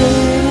ផ្សេ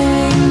ង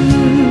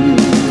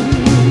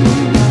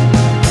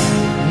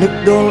នឹក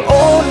ដល់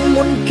អូន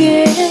មុនគេ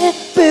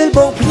ពេលប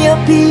ងភ្ញា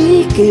ក់ពី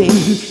គេ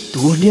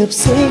ទោះអ្នកផ្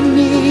សេង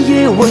និ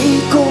យាយអ្វី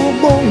ក៏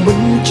បងមិ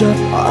នចា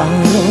ប់អា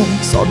រម្ម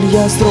ណ៍សន្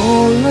យាស្រ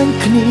ឡាញ់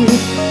គ្នា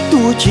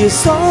ទោះជា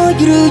សា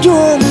ច់ឬ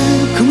យំ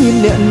គ្មាន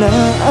អ្នកណា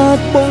អាច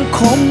បង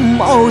ខំ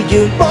ឲ្យ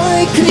យើងបែ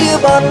កគ្នា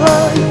បាន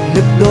ឡើយ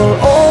នឹកដល់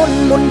អូន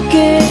មុន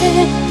គេ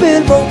ពេល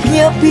បងភ្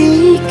ញាក់ពី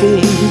គេ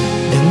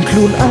ដឹងខ្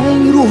លួនឯង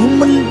រស់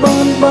មិនបា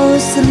នបើ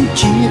សិន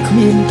ជាគ្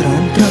មានត្រា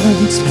នត្រើ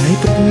យស្នេហ៍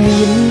ពិត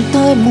មាន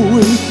តែមួ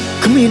យ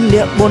គ្មាន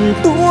អ្នកបន្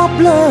ទាប់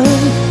ឡើ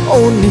យ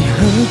អូននេះ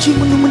ហើយជា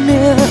មនុស្សម្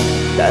នាក់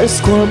ដែល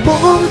ស្គាល់ប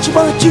ងច្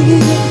បាស់ជា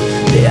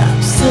អ្នក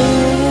ផ្សេ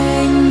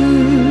ង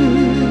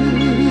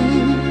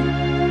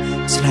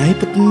ស្នេហ៍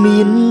ពិតមា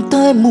ន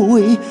តែមួ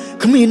យ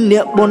គ្មានអ្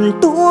នកបន្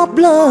ទាប់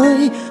ឡើយ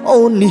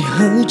អូននេះ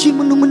ហើយជា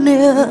មនុស្សម្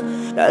នាក់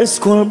ដែល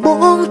ស្គាល់ប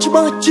ងច្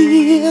បាស់ជា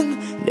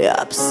អ្ន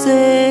កផ្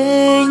សេ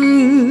ង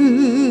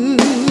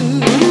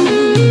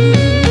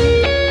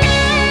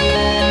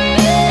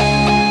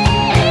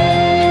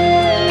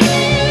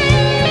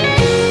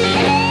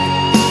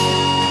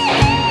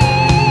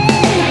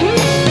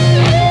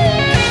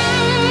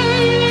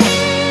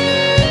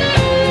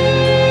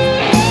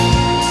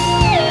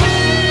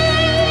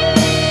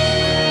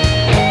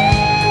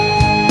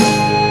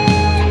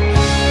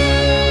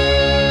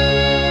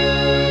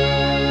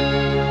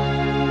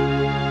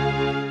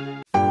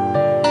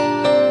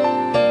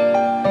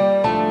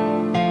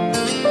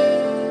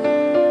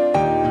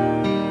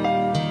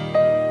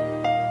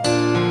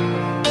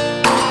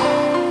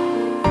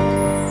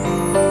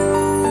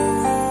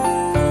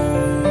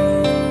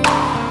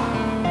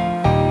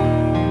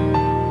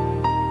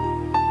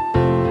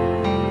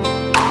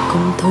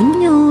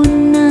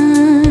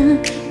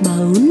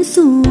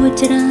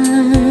ច្រើ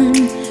ន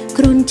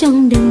គ្រូនច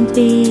ង់ដឹង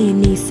ពី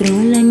នេះស្រ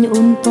ឡាញ់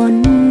អូនប៉ុ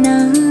ណ្ណា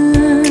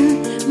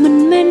មិន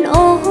មែន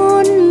អូ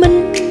នមិន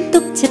ទុ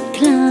កចិត្ត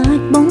ខ្លាច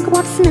បងក្ប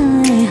ត់ស្នេ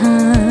ហា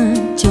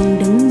ចង់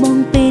ដឹងបង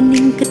ពេល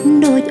នេះគិត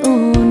ដូចអូ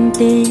ន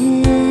ទេ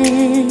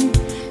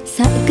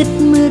សាក់គិត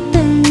មើល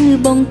ទៅ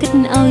បងគិត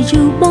ឲ្យ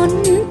យូរបន់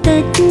តិ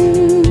ច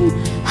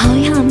ហើយ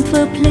ហាមធ្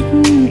វើភ្លេច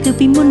គឺ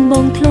ពីមុនប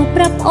ងធ្លាប់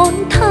ប្រាប់អូន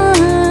ថា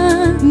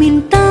មាន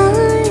តែ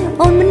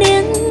អូនម្នា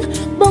ក់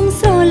បង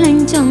ស្រឡា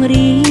ញ់ចង់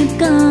រៀប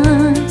កា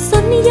រស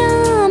ន្យា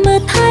មើ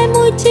លថែ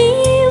មួយជី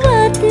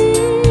វិត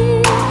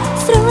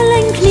ស្រឡា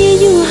ញ់គ្នា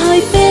យូរហើយ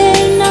ពេល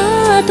ណា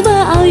ធ្វើ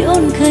ឲ្យអូ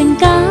នឃើញ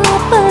ការ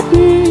ពិត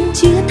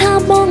ជឿថា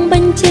បងប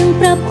ញ្ជាក់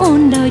ប្រាប់ រាប់អូ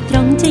នដោយត្រ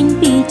ង់ចេញ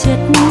ពីចិ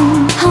ត្ត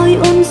ហើយ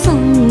អូនស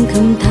ង្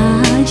ឃឹមថា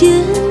យើ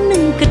ងនឹ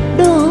ងគិត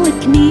ដូច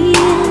គ្នា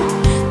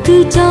គឺ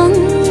ចង់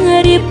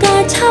រៀបកា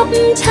រឆាប់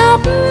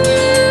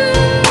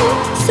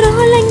ស្រ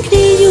ឡាញ់គ្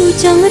នាយូរ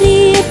ចង់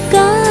រៀប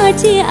ការ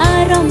ជាអា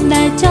រម្មណ៍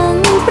ដែលច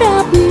ង់ប្រា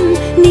ប់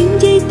នាង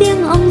យាយទាំង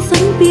អង្គស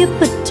ន្ពា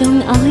ពិតចង់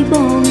ឲ្យប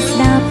ងស្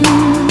ដាប់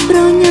ប្រ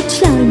ញាប់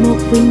ឆ្លើយមក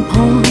វិញផ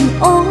ង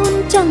អូន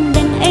ចង់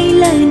ដឹងអី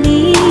លើ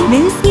នេះ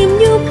នៅស្ងៀម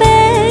យូរពេ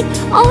ក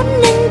អូន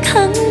នឹង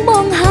ខឹងប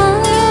ងហើ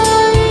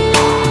យ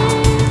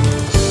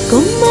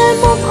កុំមើល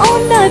មកអូ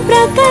នដោយប្រ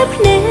កែក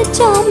ភ្នែក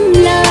ចំ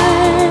ឡើ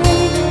យ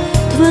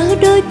ធ្វើ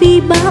ដោយពិ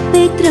បាក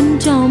ពេកត្រឹម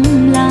ចំ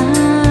ឡើ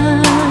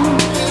យ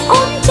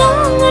អូនច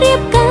ង់រៀ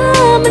បកា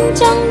រមិន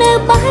ចង់នៅ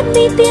បែប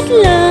នេះទៀត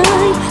ឡើ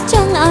យច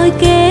ង់ឲ្យ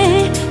គេ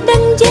ដឹ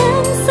ងយើ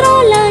ងស្រ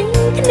ឡាញ់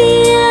គ្នា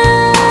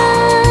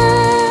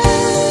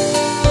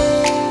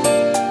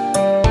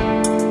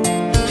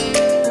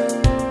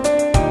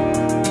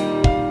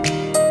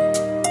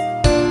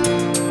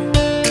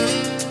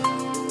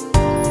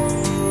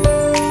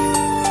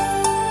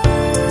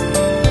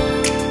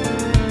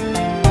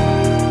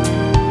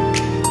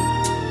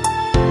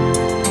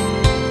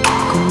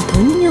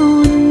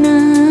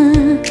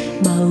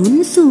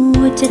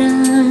ច្រើ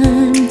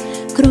ន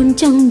គ្រូន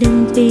ចង់ដឹង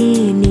ពេ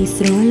លនេះ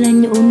ស្រឡា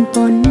ញ់អូន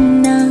ប៉ុណ្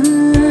ណា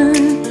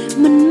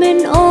មិនមែន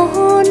អូ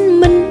ន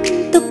មិន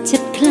ទុកចិ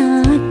ត្តខ្លា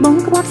ចបង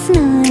ក្បត់ស្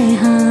នេ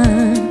ហា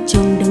ច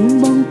ង់ដឹង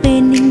បងពេល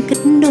នេះគិត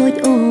ដូច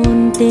អូន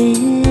ទេ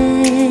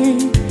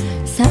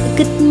សាក់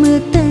គិតមើល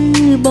ទៅ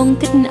បង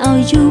គិតឲ្យ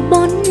យូរប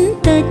ន់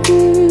តិច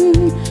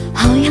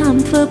ហើយហាម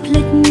ធ្វើភ្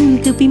លេច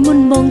គឺពីមុន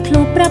បងធ្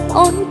លាប់ប្រាប់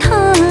អូន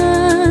ថា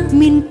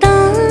មានតែ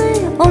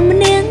អូនម្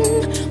នាក់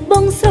ប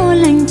ងស្រ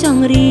ឡាញ់ច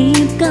ង់រៀ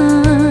បកា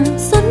រ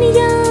សន្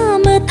យា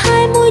មើលថែ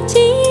មួយ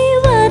ជី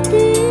វិត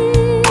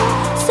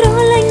ស្រ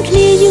ឡាញ់គ្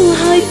នាយូរ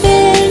ហើយពេ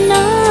ល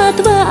ណា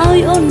ធ្វើឲ្យ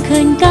អូនឃើ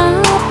ញការ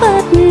ពិ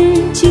ត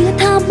ជឿ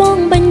ថាបង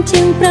បញ្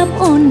ជាប្រាប់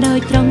អូនដោយ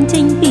ត្រង់ចេ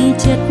ញពី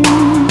ចិត្ត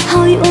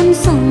ហើយអូន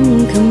សង្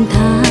ឃឹម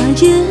ថា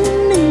យើង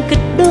នឹងគិ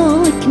តដូ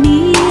ចគ្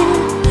នា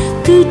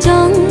គឺច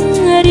ង់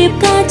រៀប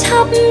ការឆា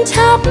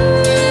ប់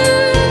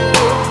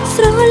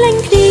ស្រឡា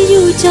ញ់គ្នា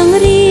យូរចង់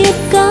រៀប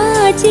កា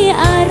រជា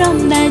អារម្ម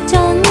ណ៍ដែលច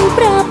ង់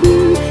ប្រាប់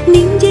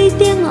នាងយាយ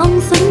ទាំងអង្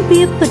គសន្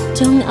ពាពិត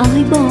ចង់ឲ្យ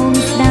បង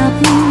ស្ដាប់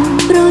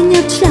ប្រ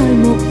ញាប់ឆ្លើយ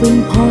មកវិញ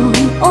ផង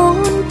អូ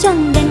នច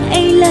ង់ដឹង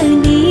អីលើ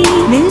នេះ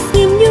នៅស្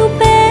ងៀមយូរ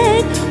ពេ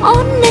កអូ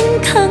ននឹង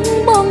ខឹង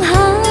បង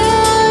ហើ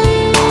យ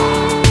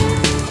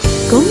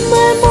កុំ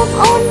មើលមក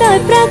អូនដោយ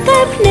ប្រកែ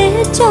កភ្នែក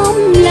ចំ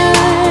ឡើ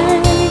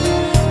យ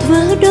ធ្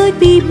វើដោយ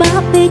ពិបា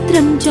កពេកត្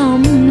រឹមចំ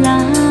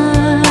ឡើ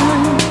យ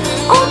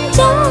អូន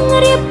ចង់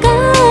រៀបកា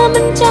រ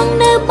មិនចង់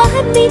នៅបែ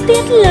បនេះទៀ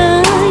តឡើ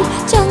យ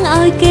ចង់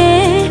ឲ្យគេ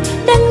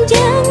ដឹង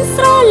យើង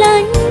ស្រឡា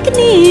ញ់គ្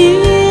នា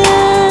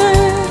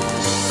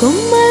កុំ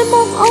មើលម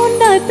កអូន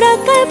ដោយប្រ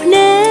កែកភ្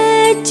នែ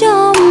ក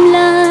ចំ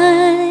ឡើ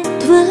យ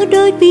ធ្វើ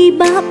ដោយពិ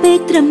បាកពេក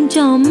ត្រឹម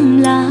ចំ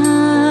ឡើ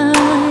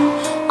យ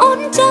អូន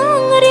ច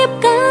ង់រៀប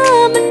កា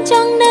រមិនច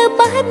ង់នៅ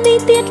បែបនេះ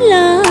ទៀត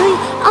ឡើយ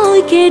ឲ្យ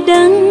គេ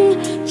ដឹង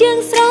យើង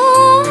ស្រ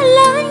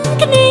ឡាញ់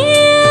គ្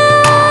នា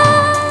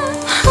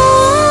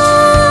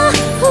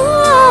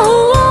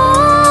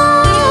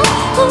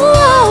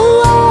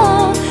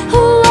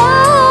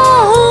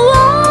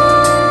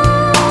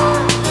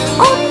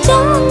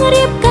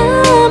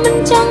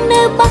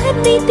បែប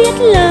នេះទៀត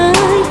ឡើ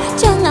យ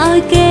ចង់ឲ្យ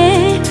គេ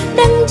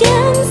ដឹងយើ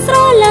ងស្រ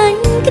ឡា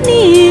ញ់គ្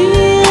នា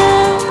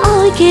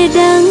ឲ្យគេ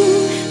ដឹង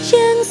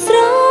យើងស្រ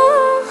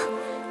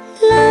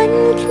ឡាញ់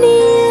គ្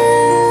នា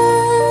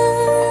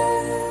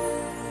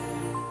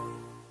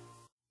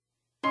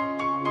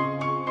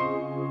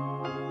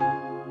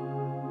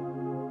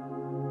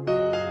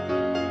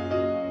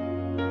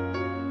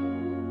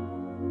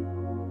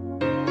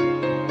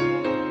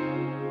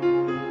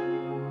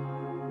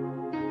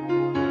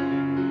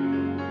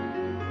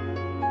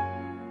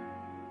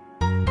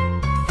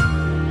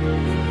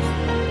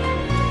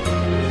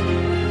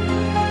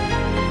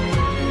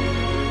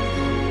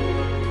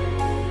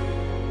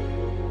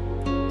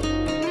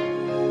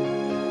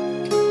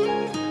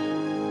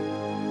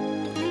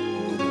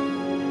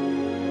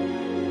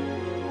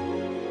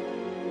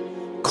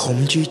ខំ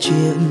ជឿជា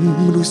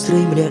មនុស្សស្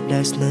រីម្នាក់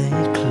ដែលស្នេ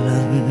ហ៍ខ្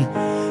លាំង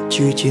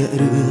ជឿជា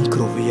រឿងគ្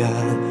រប់យ៉ា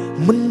ង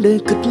មិនដែល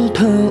គិត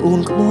ថាអូ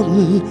នក្បត់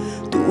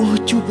ទោះ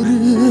ជួបរឿ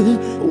ង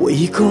អ្វី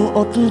ក៏អ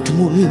ត់ធ្ម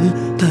ត់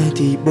តែ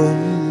ទីបំ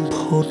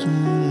ផុត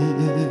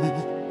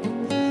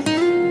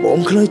បង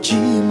ខ្លាច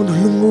ជាមនុស្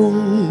សល្ងង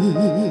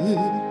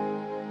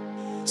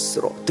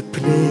ស្រក់ទឹក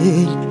ភ្នែ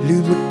កឮ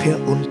មិត្តភក្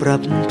តិអូនប្រា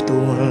ប់ផ្ទា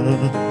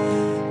ល់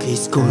គេ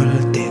ស្គា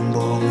ល់តែប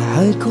ង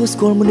ហើយក៏ស្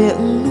គាល់ម្នាក់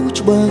នោះ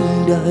ច្បាស់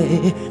ដែរ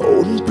អូ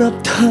នប្រាប់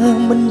ថា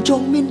មិនច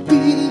ង់មានពី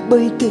រ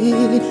បីទេ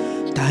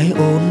តែ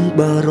អូន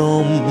បារ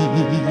ម្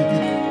ភ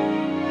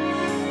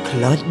ខ្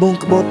លាចបង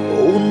ក្បត់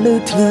អូននៅ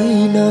ថ្ងៃ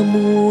ណា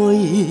មួយ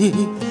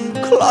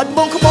ខ្លាចប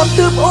ងក្បត់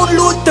ទើបអូន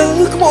លួចទៅ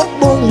ក្បត់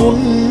បងមុន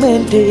មែ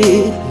នទេ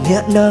អ្ន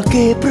កណា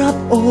គេប្រាប់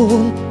អូ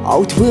នឲ្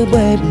យធ្វើ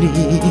បែប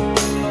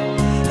នេះ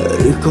ห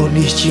รือก็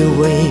นี่ជាអ្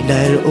វី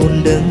ដែលអូន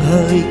ដឹង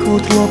ហើយក៏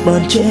ធ្លាប់បា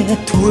នចេះ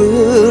ធ្វើ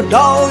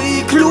ដោយ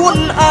ខ្លួន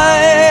ឯ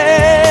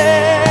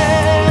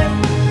ង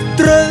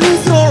ត្រូវ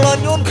ស្រឡា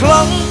ញ់អូនខ្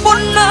លាំងប៉ុ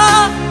ណ្ណា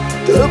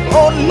ទើប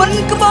អូនមិន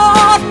ក្ប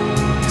ត់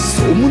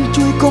សូម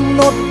ជួយកំ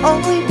ណត់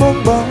ឲ្យបង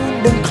បាន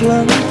ដឹងខ្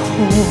លាំងផ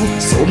ង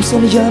សូមស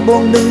ន្យាប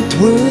ងនឹងធ្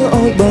វើ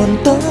ឲ្យបាន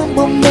តាម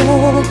បំណ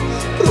ង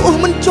ព្រោះ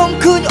មិនចង់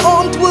ឃើញអូ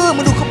នធ្វើម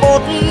នុស្សក្ប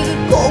ត់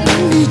កុំ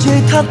និយាយ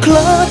ថាខ្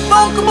លាចប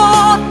ងក្ប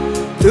ត់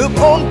ទើប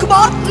អូនក្ប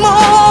ត់ម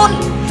ក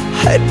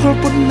ហេតុផល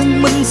ប៉ុណ្្នឹង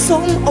មិនស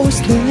មឲ្យ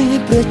ស្នេ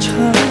ហ៍ព្រះ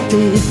ឆា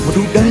ទេម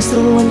នុស្សដែលស្រ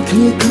ឡាញ់គ្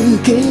នាគឺ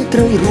គេត្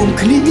រូវរួម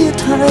គ្នា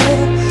ថែ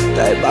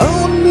តែបើ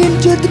អូនមាន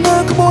ចេតនា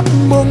ក្បត់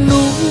បង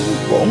នោះ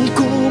បង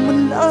ក៏មិន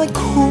អាច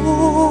ខូ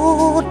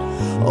ច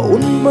អូ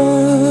នបា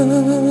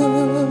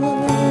ន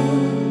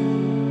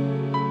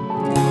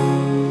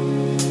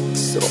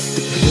ស្រក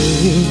ទឹកភ្នែ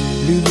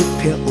កឬមិត្ត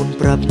ភក្តិអូន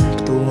ប្រាប់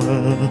ផ្ទា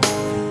ល់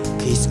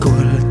គេស្គា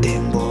ល់តែ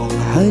បង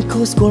ហើយ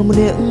ក៏ស្គាល់ម្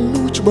នាក់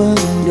នោះច្បា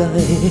ស់ដែ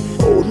រ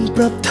អូន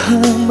ប្រាប់ថា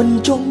មិន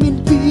ចង់មាន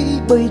ពីរ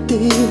បី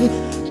ទេ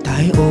តែ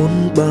អូន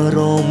បារ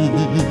ម្ភ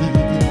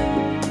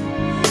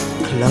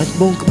ខ្លាច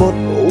បងក្បត់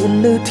អូន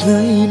នៅថ្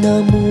ងៃណា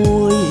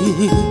មួយ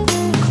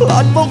ខ្លា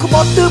ចបងក្ប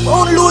ត់ទើប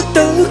អូនលួច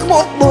ទៅក្ប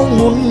ត់បង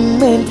មុន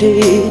មែនទេ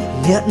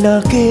អ្នកណា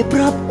គេប្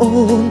រាប់អូ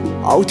ន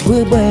ឲ្យធ្វើ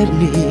បែប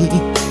នេះ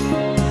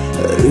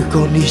ឬ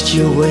ក៏នេះជា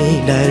អ្វី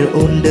ដែល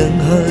អូនដឹង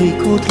ហើយ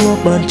ក៏ធ្លា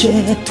ប់បាន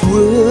ចេះធ្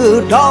វើ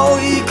ដោ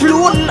យខ្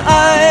លួន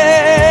ឯ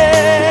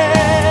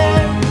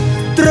ង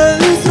ត្រូ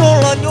វស្រ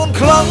ឡាញ់អូន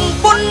ខ្លាំង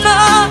ប៉ុណ្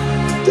ណា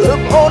ទើប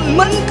អូន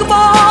មិនក្ប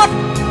ត់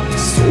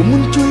សូម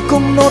ជួយ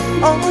កំណត់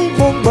ឲ្យ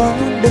បងបា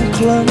នដឹង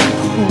ខ្លាំង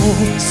ផង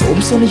សូម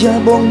សន្យា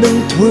បងនឹង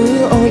ធ្វើ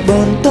ឲ្យ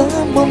បានតា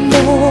មបំណ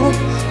ង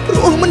ព្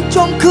រោះមិនច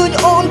ង់ឃើញ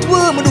អូនធ្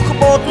វើមនុស្សក្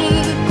បត់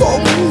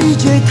កុំនិ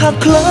យាយថា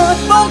ខ្លាច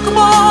បងក្ប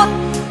ត់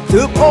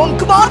ទើបអូន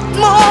ក្បត់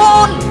ម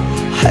ក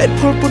ហេតុ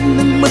ផលប៉ុណ្្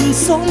នឹងមិន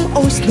សម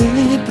ឲ្យស្នេ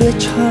ហ៍ព្រះ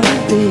ឆា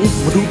ទេ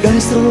មនុស្សដែល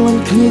ស្រឡា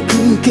ញ់គ្នា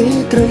គឺគេ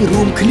ត្រូវ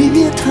រួមគ្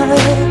នាថែ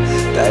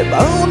តែបើ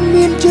អូន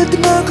មានចេត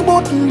នាក្ប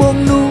ត់បង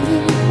នោះ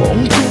បង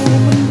ក៏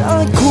មិនអា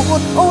ចខួ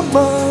តអូន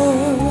បា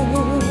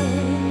ន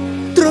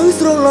ត្រូវ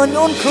ស្រឡាញ់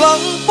អូនខ្លាំង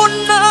ប៉ុ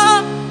ណ្ណា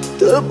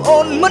ទើបអូ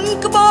នមិន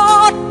ក្ប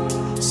ត់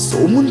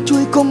សូមជួ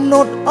យកំណ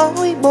ត់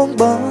ឲ្យបង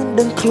បាន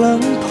ដឹងខ្លាំ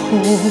ងផ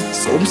ង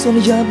សូមស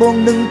ន្យាបង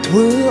នឹងធ្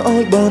វើឲ្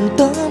យបាន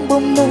តាម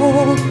បំណ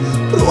ង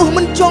ព្រោះ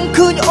មិនចង់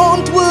ឃើញអូន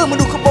ធ្វើម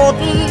នុស្សក្បត់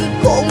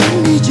កុំ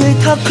និយាយ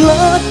ថាខ្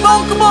លាចប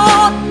ងក្ប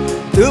ត់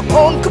ទើប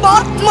អូនក្ប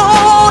ត់ម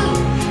ក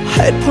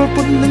ហេតុផល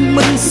ប៉ុណ្្នឹង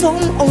មិនសម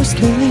ឲ្យស្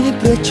នេហ៍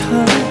ព្រះឆា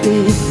ទេ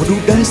មនុ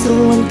ស្សដែលស្រ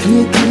ឡាញ់គ្នា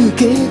គឺ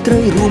គេត្រូ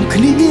វរួមគ្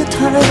នា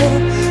ថែ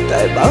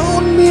តែបើអូ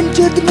នមាន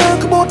ចេតនា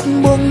ក្បត់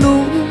បង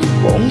នោះ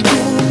បង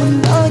ក៏មិន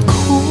អាច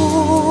ខូ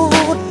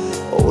ច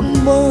អូន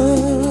បា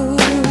ន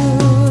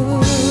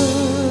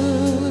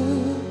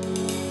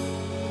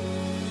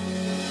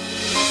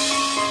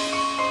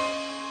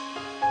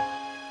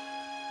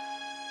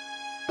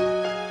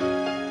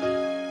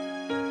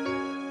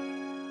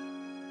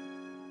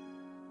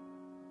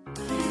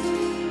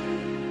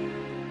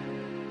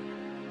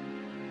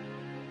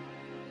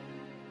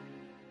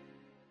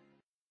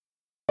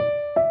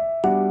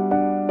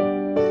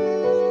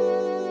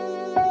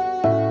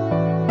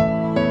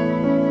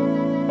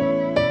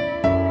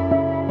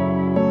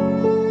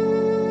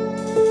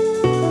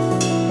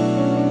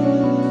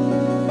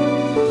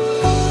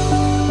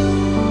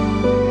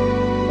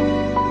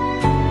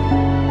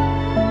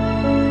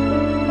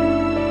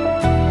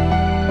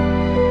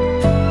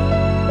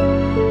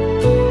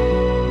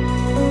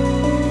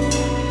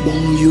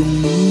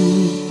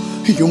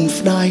យំ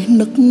ស្ដាយ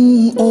នឹក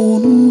អូ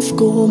នស្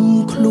គម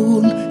ខ្លួ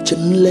នចិ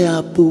នលា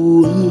ពួ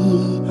ន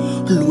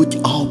លួច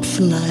អោប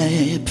ស្នេ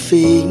ហ៍ផ្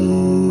សេង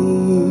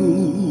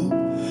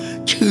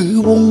ឈឺ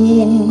វង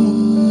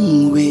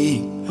វែ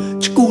ង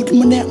ឈួត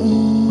ម្នាក់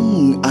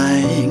ឯ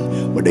ង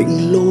បដិញ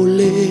លោ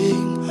លេង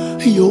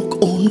យក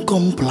អូន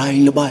កំប្លែង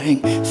លបែង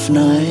ស្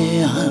នេ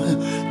ហា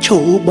ឈោ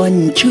បា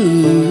ញ់ឈឺ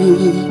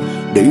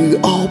ឌឺ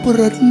អោប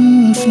រិទ្ធ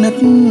ស្និទ្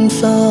ធ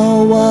សា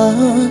វ៉ា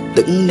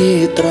ទឹកនេ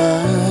ត្រា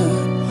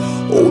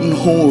អូន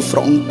ហូរស្រ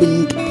ង់ពេញ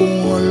ថ្ពា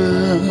ល់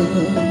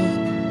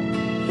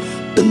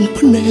ទឹក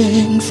ភ្នែ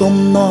កសំ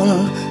ណ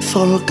ល់ស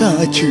ល់កា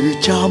រឈឺ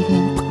ចាំ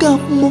ផ្កា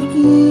ប់មុខ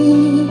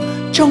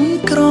ចុង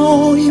ក្រោ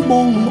យប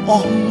ងអ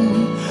ង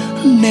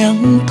នាង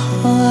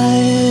ថែ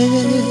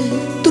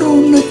ទ្រ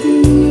នឹក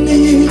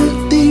នេះ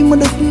ទីម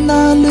នឹក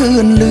ណាលឿ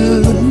នលឿ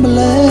នម្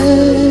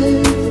លេះ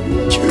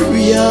ឈឺ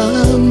យ៉ា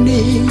ង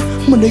នេះ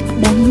មនឹក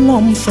បង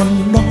លំស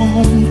ណ្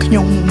ដំខ្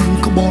ញុំ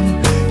ក្បន់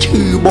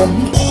ឈឺបំ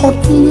ផុត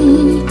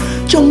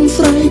ចង់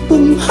ស្រ័យ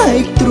ពុំហែ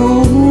កទ្រូ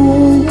ង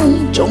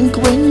ចង់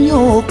ខ្វែងយ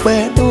កបែ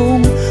ដង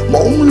ម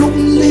កលំ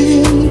លៀ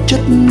ងចិ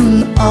ត្ត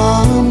អា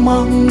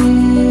ម៉ង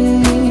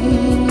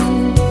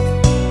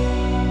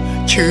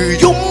ឈឺ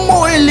យំ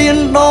មួយលៀន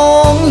ដ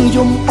ង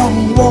យំអ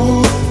ង្វរ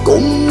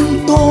គុំ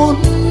តន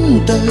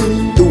ទៅ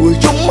ទួ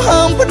យំ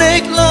ហាមផ្ដេ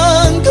កឡើ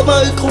ងថ្មើ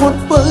ខា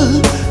ត់ពើ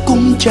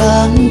គុំចា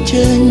ង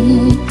ចេញ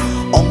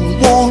អង្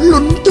វរលុ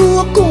នតួ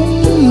គុំ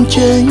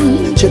ចេញ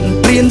ចិន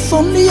ព្រា นส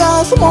นยา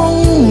สมอง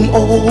โ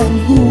อ้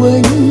เว้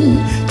น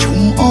ชุ่ม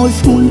อ้อย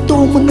ฝุ่นตั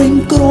วมันเอง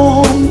กรอ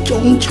งจ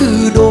งชื่อ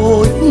โด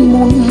ย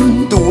มุน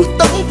ตัว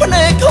ตั้งพเน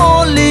คอ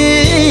ลี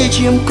เ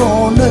ชียมก่อ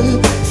นเลย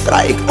ใ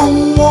ส่อง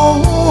วอ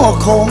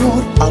ขอ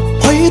อ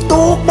ภัย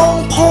ตัวบอง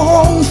พอ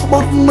งสบ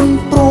ดมัน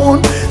โปรน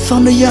ส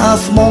นยา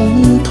สมอง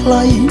ไท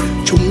ย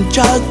ชุ่มจ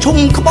ากชุ่ม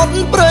ขบัน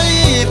เปร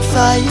ย์ใส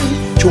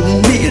ชุ่ม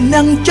มี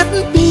นังจัด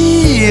ปี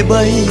ใบ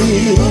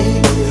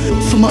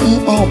สมัง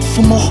ออกส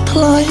มองไท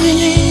ย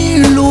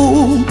ลู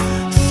ก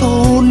โซ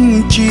น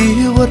ชี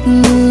วิต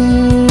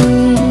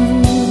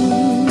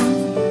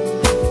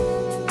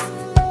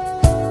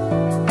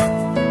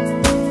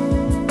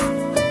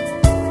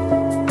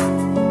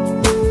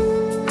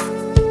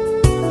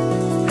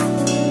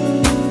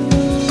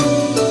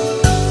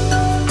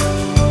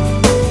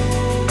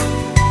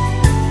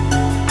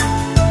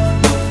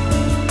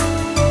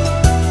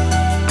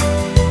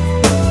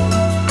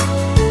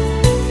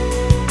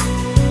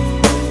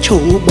โช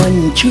บัญ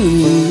ชื่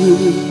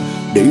อ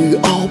ดื้อ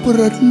ออก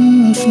รัด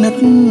สนัด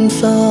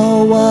สา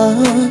วา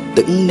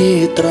ตึงเน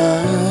ตรา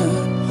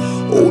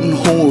โอน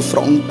โหส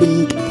องปิน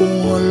ป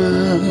วล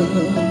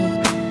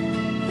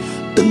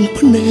ตึงพ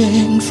เน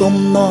งสม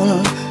นอล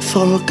ส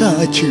อลกา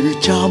ชื่อ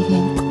จ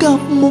ำกั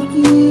บมุก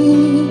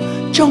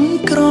จ้อง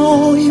กรอ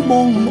ยม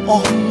องอ่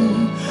อน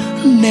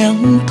แนง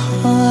ไท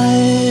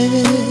ย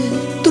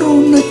ตรู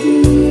นึก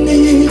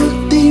นี่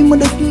ตีมา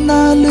ดักหน้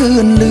าเลื่อ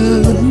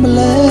นมาแ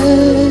ล้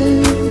ว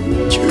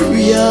ชื่อ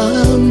ยา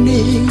ม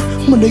นี้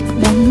มันได้ก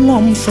บอนล้อ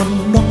มสั่ง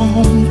ดอ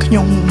งขย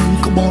ม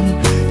กบอน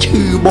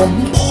ชื่อบอม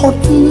พด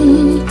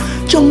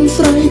จงใ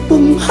ส่ปุ้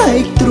งให้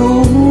ตรู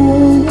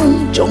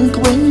จงเก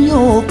ว้นโย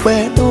กแป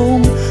ดดง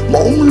ม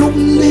องลุง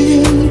เลี้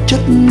ยงจั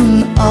ด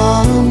อา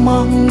มั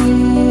ง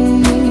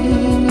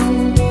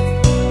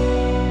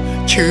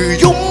ชื่อ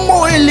ยมม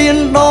วยเลียน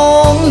ดอ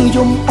งย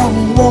มอ่อง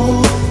วอ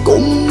กุ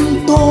ม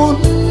ต้น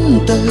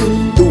เตย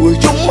ตัว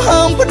ยมห้า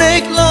มพระเด็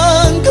กลา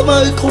งทำไม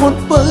โคตร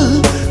เปิ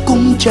ดกุ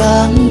มจา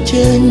งเจ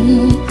ง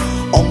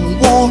อ่อง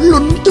วอ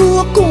ลุ้นตัว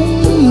กุม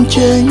เจ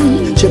ง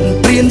ฉัน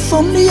เปลี่ยนส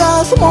นยา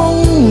สมอง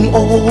โ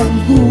อ่ง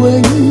เว้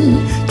น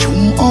ชุ่ม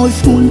อ้อย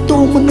ฝุ่นตั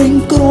วมันเอง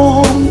กรอ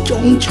งจ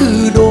งชื่อ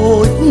โด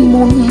ย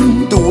มุน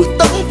ตัว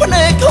ตั้งพเน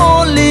คอ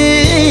ลี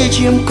เ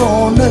ชียมก่อ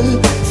นเลย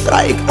ใ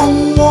ส่อง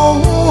วอ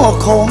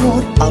ขอ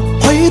อ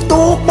ภัย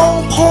ตัวบอง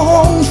พอ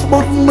งสบ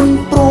ดมัน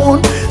โปรน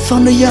ส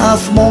นยา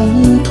สมอง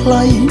ไท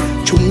ย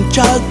ชุ่มจ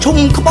ากชุ่ม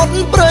ขบัน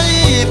เปร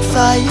ย์ใส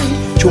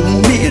ชุ่ม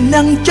มี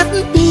นังจัด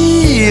ปี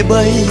ใบ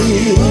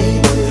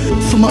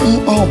สมัง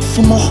ออกส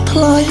มองไท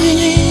ย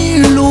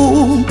ลู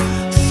ก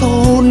โซ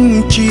น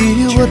ชี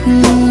วิต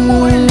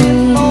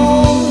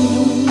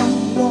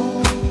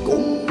กุ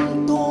ม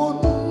ต้น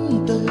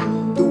เตย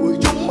ตัว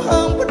ยุ่มห้า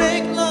มพระเด็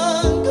กลา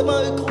งทำไม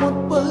โคตร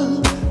เปิ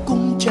ดกุ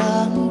มจา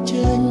งเจ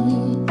ง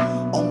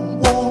อ่อง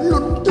วอ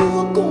ลุ้นตัว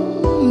กุม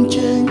เจ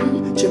ง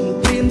ฉัน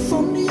เปลี่ยนส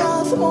นยา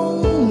สมอง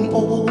โ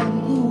อ่ง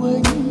เว้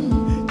น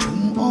ชุ่ม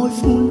อ้อย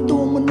ฝุ่นตั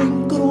วมันเอง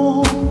กรอ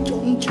งจ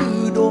งชื่อ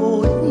โด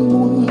ย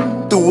มุน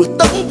ตัว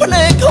ตั้งพเน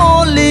คอ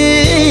ลี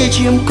เ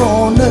ชียมก่อ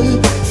นเลย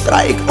ใ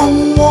ส่อง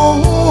วอ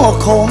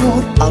ขอ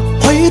อ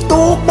ภัย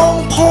ตัวบอง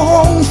พอ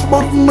งสบ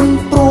ดมัน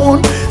โปรน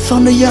ส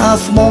นยา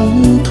สมอง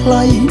ไท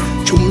ย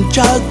ชุ่มจ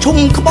ากชุ่ม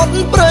ขบัน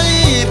เปร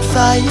ย์ใส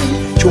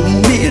ชุ่ม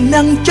มี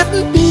นังจัด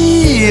ปี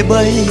ใบ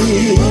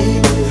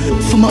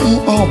สมัง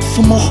ออกส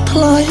มองไท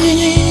ย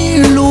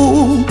ลู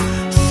ก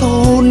โซ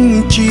น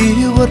ชี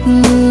วิต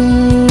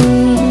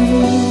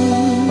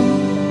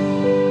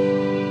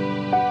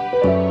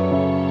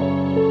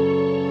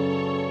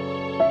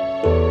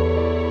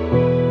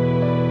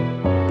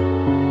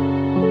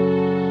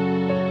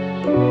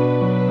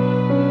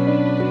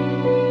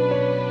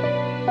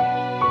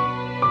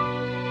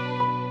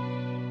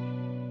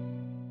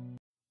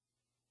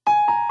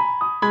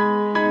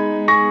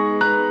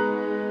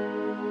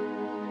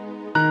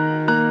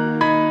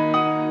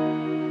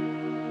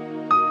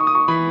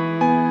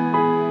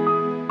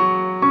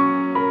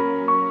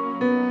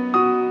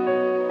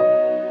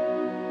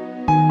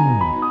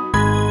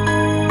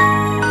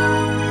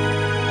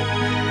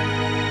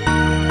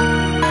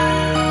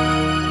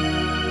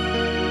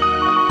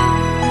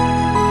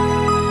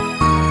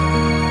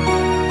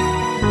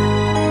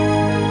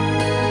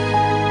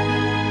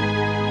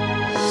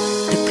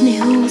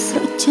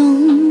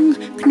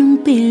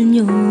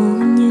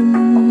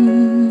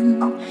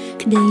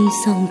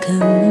สองค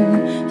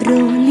ำโร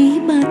ลี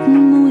บัด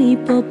มวย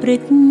ปอเปร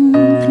ต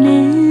เพล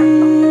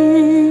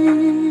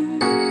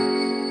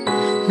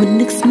มัน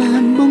นึกสมา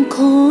นบงค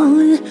อ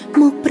ย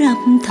มกปรับ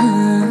ทา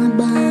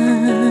บา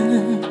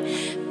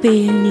เปลี่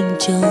ยนนิ่ง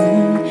จ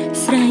ง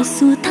สาย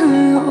สัวทา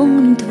อ่อ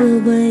นเธอ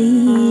ไว้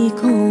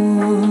คอ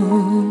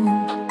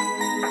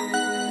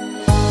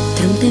ท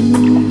ำแต่มั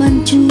นบรร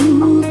จุ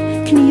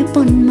ขณีป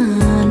นมา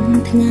น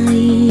ทั้งไง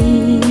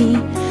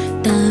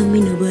ตาไม่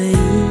นไว้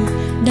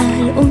ได้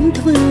อ้นเธ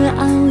อ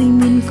เอา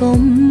มินกล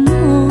ม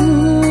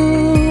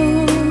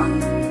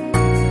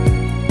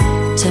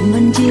จำมั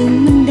นยืน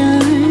มันได้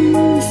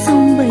ส่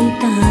งใบ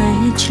ตาย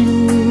ชลู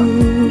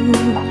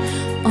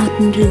อด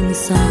เรื่อง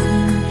สอ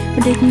น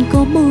เด็ก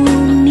ก็บอ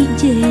งนิ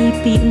เจ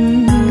ปิง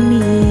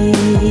มี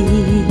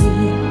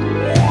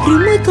หรือ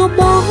ไม่ก็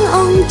บองอ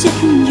องเจ็บ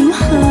อยู่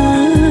หา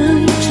ย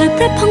ชายป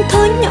ระพังท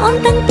นย้อน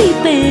ตั้งปี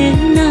เป็น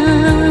นา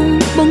ง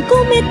บองกู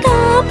เมตตา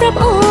ประ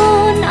อ่อ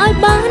นอาย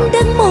บ้าน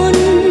ดังมน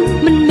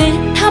มันเมต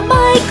ถ้าใบ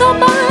ก็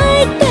ใบ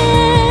แต่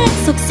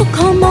สุขข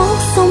อมอก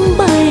สมใ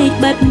บ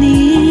แบบ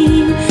นี้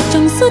จ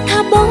งสุดถ้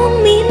าบอง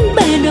มินเบ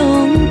ด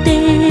งเต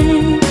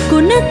กู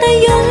น่าตา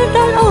ยอด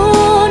อนอ่อ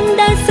นไ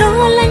ด้สโ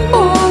ลแรงบ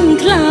อง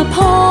คลาพ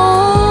อ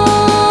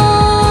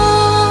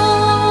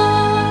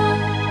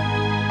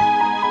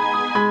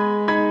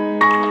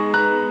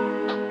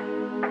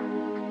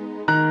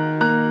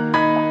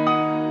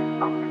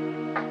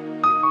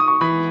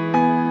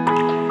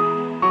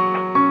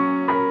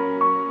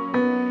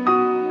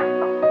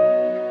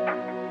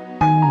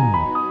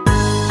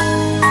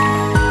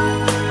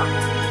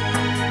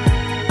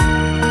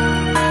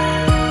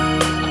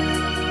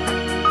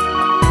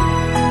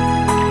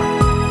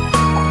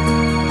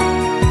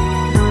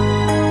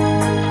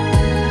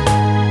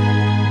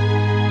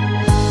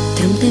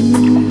แต่มั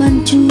นบรร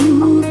จุ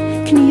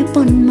គ្នា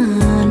ប៉ុន្មា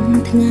ន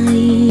ថ្ងៃ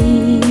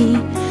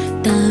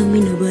តើមា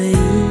នអ្វី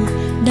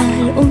ដែ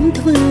លអូន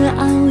ធ្វើ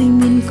ឲ្យ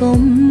មាន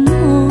កំ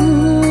ហុស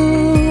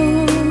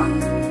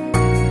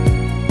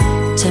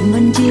ចាំបា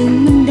នយើង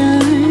មិនដែ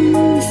ល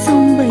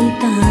សំបី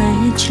តែ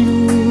ឆ្លួ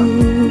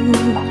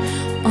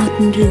អត់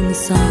រឿង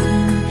ស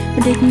ល់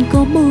ម្ដេច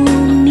ក៏បង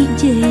និ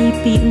យាយ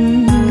ពី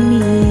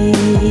នេះ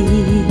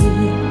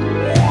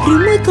ឬ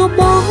មួយក៏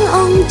បងអ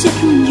ងចិត្ត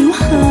យូរ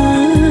ហើ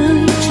យ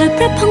ឆ្លើយ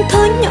ប្រាប់ផងធ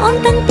ន់អន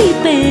តាំងពី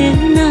ពេល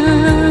ណា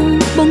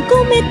បងគូ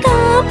មេត្តា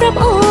ប្រាប់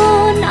អូ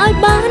នឲ្យ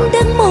បាន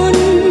ដឹងមុន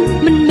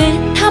មិនមែន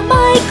ថា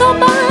បាយក៏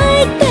បាយ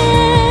ទេ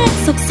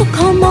សុខ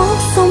ខំមក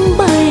សំ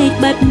បែក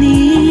បែប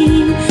នេះ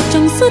ច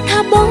ង់សួរ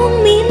ថាបង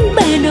មាន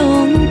បេះដូ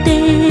ង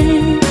ទេ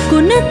គូ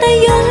នៅតែ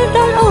យល់ដ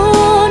ល់អូ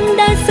ន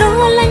ដែលស្រ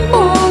ឡាញ់ប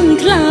ង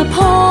ខ្លាផ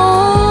ង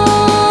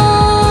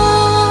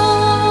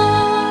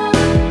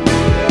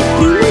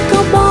ឬមួយ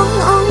ក៏បង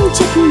អង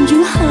ចិត្តយូ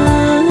រហើ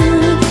យ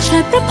ឆ្លើ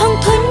យប្រាប់ផង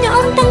ធន់អ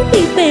នតាំង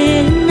ពីពេ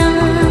លណា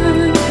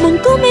បង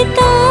គូមេត្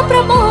តាប្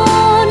រាប់អូ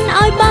ន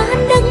ឲ្យបាន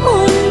ដឹងមុ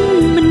ន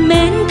មិន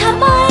មែនថា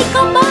បាយ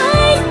ក៏បា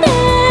យទេ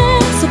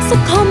សុ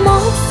ខខំម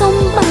កសំ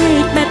បែ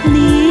កបែប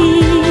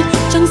នេះ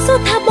ចង់សួរ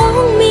ថាបង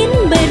មាន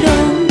បេះដូ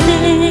ងទេ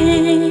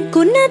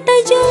គូនៅតែ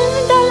យល់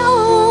ដល់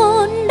អូ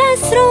នដែល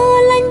ស្រ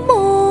ឡាញ់ប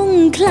ង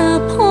ខ្លា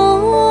ផង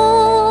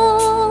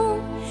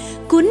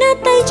គូនៅ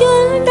តែយ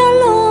ល់ដល់